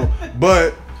high, you know,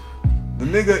 but the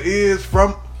nigga is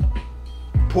from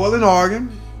Portland,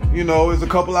 Oregon. You know, it's a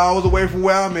couple hours away from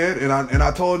where I'm at, and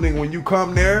I told him, when you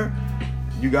come there,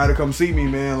 you gotta come see me,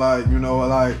 man. Like, you know,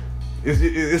 like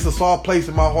it's a soft place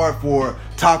in my heart for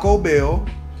Taco Bell,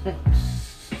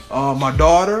 my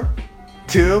daughter,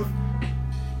 Tiff,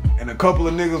 and a couple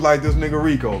of niggas like this nigga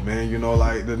Rico, man. You know,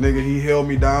 like the nigga, he held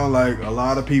me down like a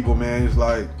lot of people, man. It's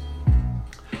like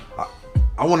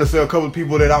I want to say a couple of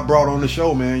people that I brought on the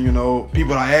show, man. You know,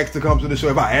 people I asked to come to the show.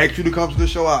 If I asked you to come to the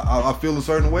show, I feel a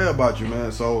certain way about you,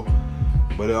 man. So,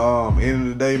 but at the end of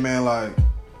the day, man, like,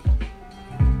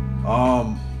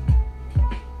 I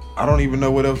don't even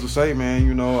know what else to say, man.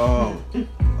 You know,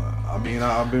 I mean,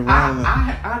 I've been running.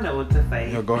 I know what to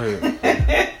say. Yeah, go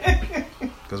ahead.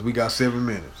 Because we got 7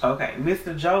 minutes. Okay,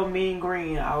 Mr. Joe Mean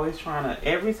Green always trying to.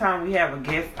 Every time we have a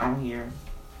guest on here.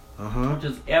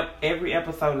 Just every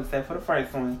episode except for the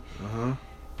first one.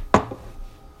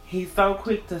 He's so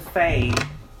quick to say,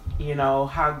 you know,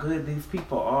 how good these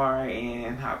people are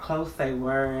and how close they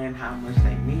were and how much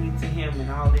they mean to him and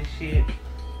all this shit.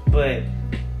 But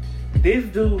this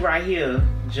dude right here,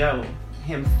 Joe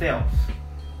himself,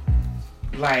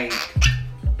 like,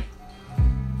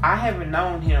 I haven't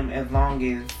known him as long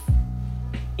as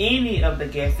any of the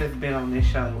guests that's been on this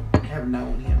show have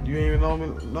known him. You ain't even know me?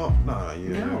 No.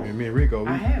 Me and Rico.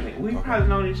 I haven't. We've probably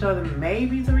known each other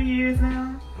maybe 3 years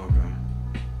now. Okay.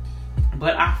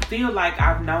 But I feel like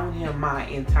I've known him my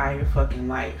entire fucking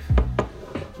life.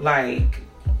 Like,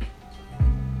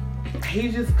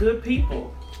 he's just good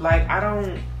people. Like,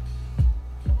 I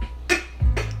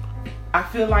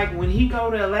feel like when he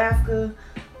go to Alaska,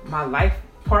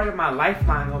 part of my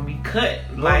lifeline gonna be cut.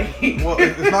 Like, well,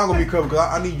 it's not gonna be cut because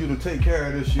I need you to take care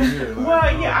of this shit here. Like,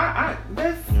 well, yeah,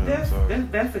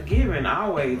 that's a given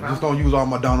always. Just don't use all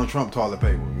my Donald Trump toilet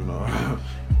paper, you know.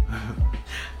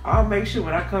 I'll make sure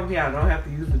when I come here I don't have to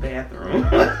use the bathroom.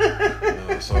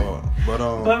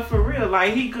 But for real,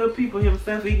 like, he good people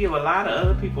himself. He give a lot of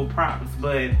other people props,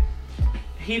 but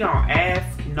he don't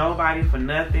ask nobody for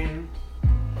nothing,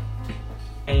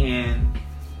 and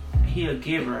he a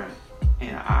giver.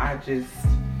 And I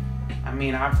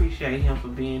appreciate him for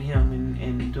being him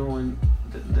and doing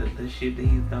the shit that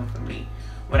he's done for me.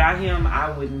 Without him, I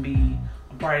wouldn't be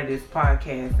a part of this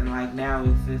podcast. And like now,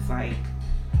 it's just like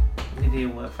we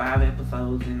did 5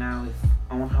 episodes, and now it's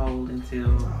on hold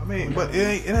until. I mean, but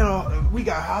it ain't all, we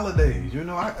got holidays, you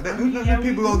know.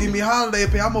 People gonna give me holiday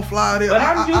pay. I'm gonna fly there. But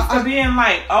I'm used to being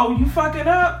like, oh, you fucking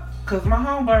up? Because my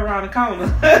homeboy around the corner.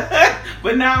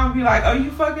 But now I'll be like, oh,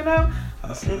 you fucking up?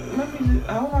 Let me just,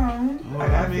 hold on. Well, I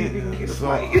gotta see if we can get a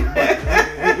flight.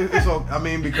 It's okay. I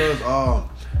mean, because, oh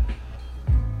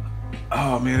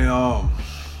man,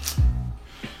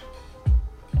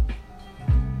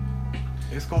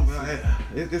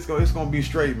 it's gonna be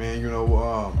straight, man. You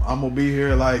know, I'm gonna be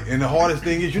here like, and the hardest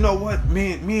thing is, you know what,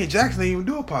 me and Jackson didn't even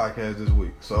do a podcast this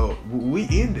week, so we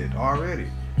ended already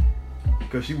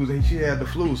because she had the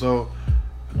flu. So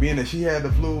being that she had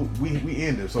the flu, we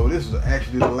ended. So this is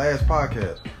actually the last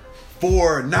podcast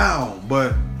for now.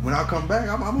 But when I come back,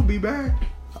 I'm gonna be back.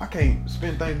 I can't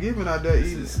spend Thanksgiving out there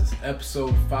eating. This is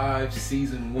episode 5,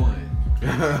 season 1.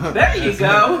 There you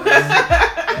go.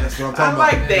 That's what I'm talking about. I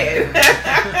like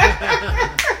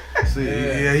that. See,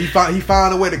 yeah, he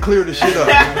found a way to clear the shit up.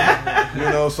 You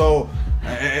know, so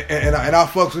and I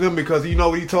fucks with him because you know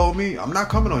what he told me? I'm not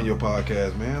coming on your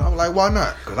podcast, man. I'm like, why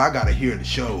not? Because I gotta hear the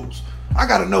shows. I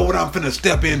gotta know what I'm finna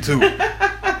step into.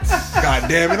 God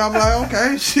damn it. I'm like,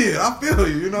 okay, shit, I feel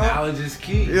you, you know. Knowledge is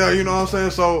key. Yeah, you know what I'm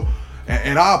saying? So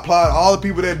and I applaud all the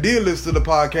people that did listen to the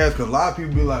podcast because a lot of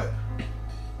people be like,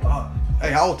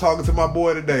 hey, I was talking to my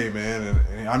boy today, man,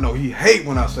 and I know he hate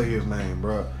when I say his name,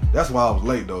 bro. That's why I was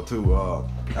late, though, too. I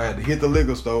had to hit the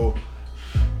liquor store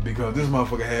because this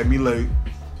motherfucker had me late.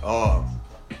 I'm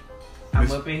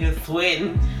up in here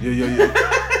sweating.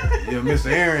 Yeah,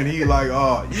 Mr. Aaron, he like,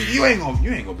 you ain't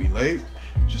gonna be late.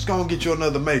 Just gonna get you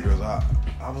another Makers.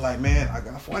 I'm like, man, I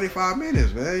got 45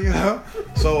 minutes, man, you know?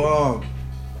 So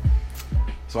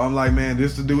I'm like, man,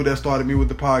 this is the dude that started me with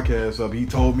the podcast up. He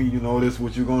told me, you know, this is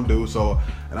what you're gonna do. So,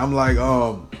 and I'm like,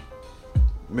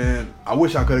 man, I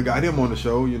wish I could have got him on the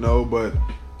show, you know, but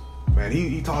man,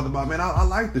 he talked about, man, I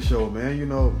like the show, man, you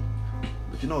know.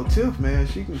 But you know, Tiff, man,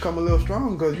 she can come a little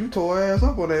strong because you tore her ass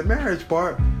up on that marriage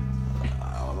part.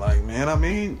 I was like, man, I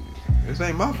mean, this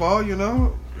ain't my fault, you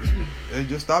know. They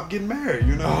just stop getting married,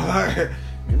 you know, like,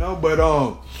 you know. But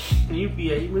you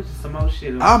mentioned some more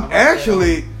shit. I'm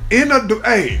actually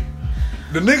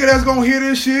the nigga that's gonna hear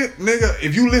this shit, nigga,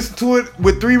 if you listen to it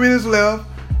with 3 minutes left,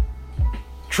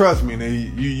 trust me,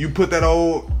 nigga, you put that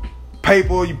old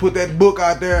paper, you put that book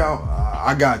out there,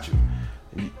 I got you.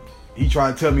 He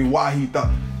tried to tell me why he thought.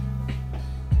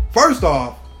 First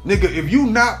off, nigga, if you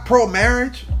not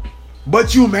pro-marriage,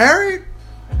 but you married,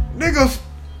 nigga,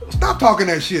 stop talking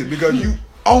that shit because you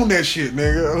own that shit,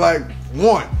 nigga. Like,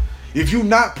 one, if you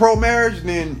not pro-marriage,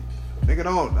 then nigga,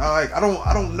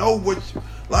 I don't know what's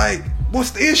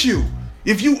the issue?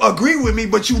 If you agree with me,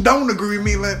 but you don't agree with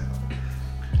me,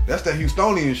 that's that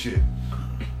Houstonian shit.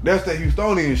 That's that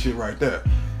Houstonian shit right there.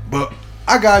 But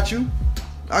I got you.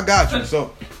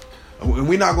 So, and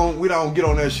we not gonna get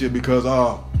on that shit because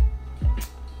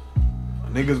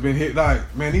niggas been hit like,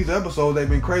 man, these episodes they've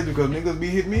been crazy because niggas be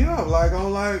hitting me up like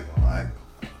I'm like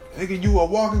nigga, you a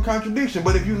walking contradiction.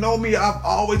 But if you know me, I've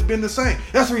always been the same.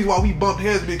 That's the reason why we bumped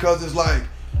heads because it's like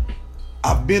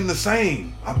I've been the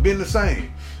same.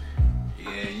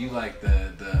 Yeah, you like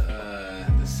the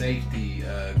safety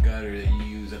gutter that you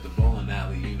use at the bowling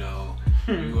alley. You know,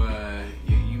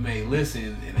 you may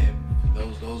listen and then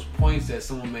those points that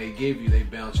someone may give you, they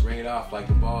bounce right off like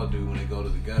the ball do when they go to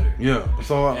the gutter. Yeah.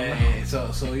 So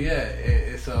so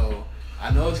I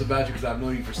know it's about you because I've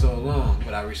known you for so long,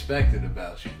 but I respect it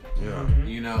about you. Yeah.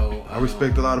 You know, I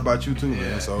respect a lot about you too,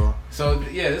 man. So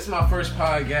yeah, this is my first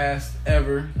podcast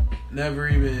ever. Never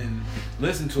even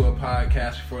listened to a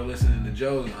podcast before listening to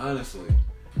Joe's, honestly.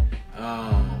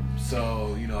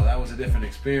 So you know, that was a different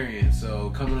experience. So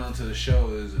coming onto the show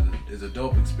is a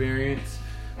dope experience.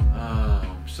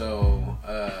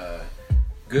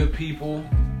 Good people,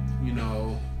 you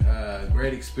know,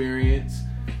 great experience.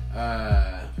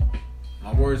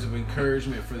 My words of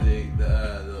encouragement for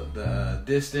the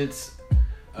distance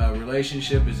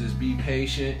relationship is just be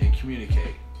patient and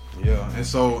communicate. Yeah, and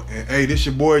hey, this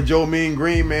your boy Joe Mean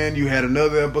Green, man. You had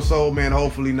another episode, man.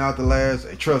 Hopefully not the last.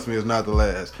 Hey, trust me, it's not the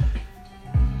last.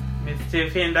 Mr.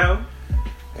 Hendo.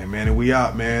 Hey, man, and we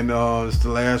out, man. It's the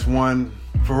last one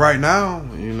for right now,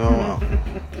 you know.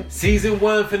 Season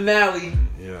 1 finale.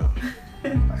 Yeah.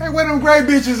 Hey, where them gray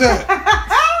bitches at?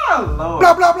 Oh, Lord.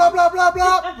 Blah, blah, blah, blah, blah,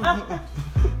 blah.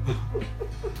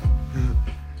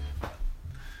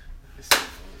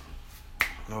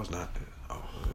 No, it's not.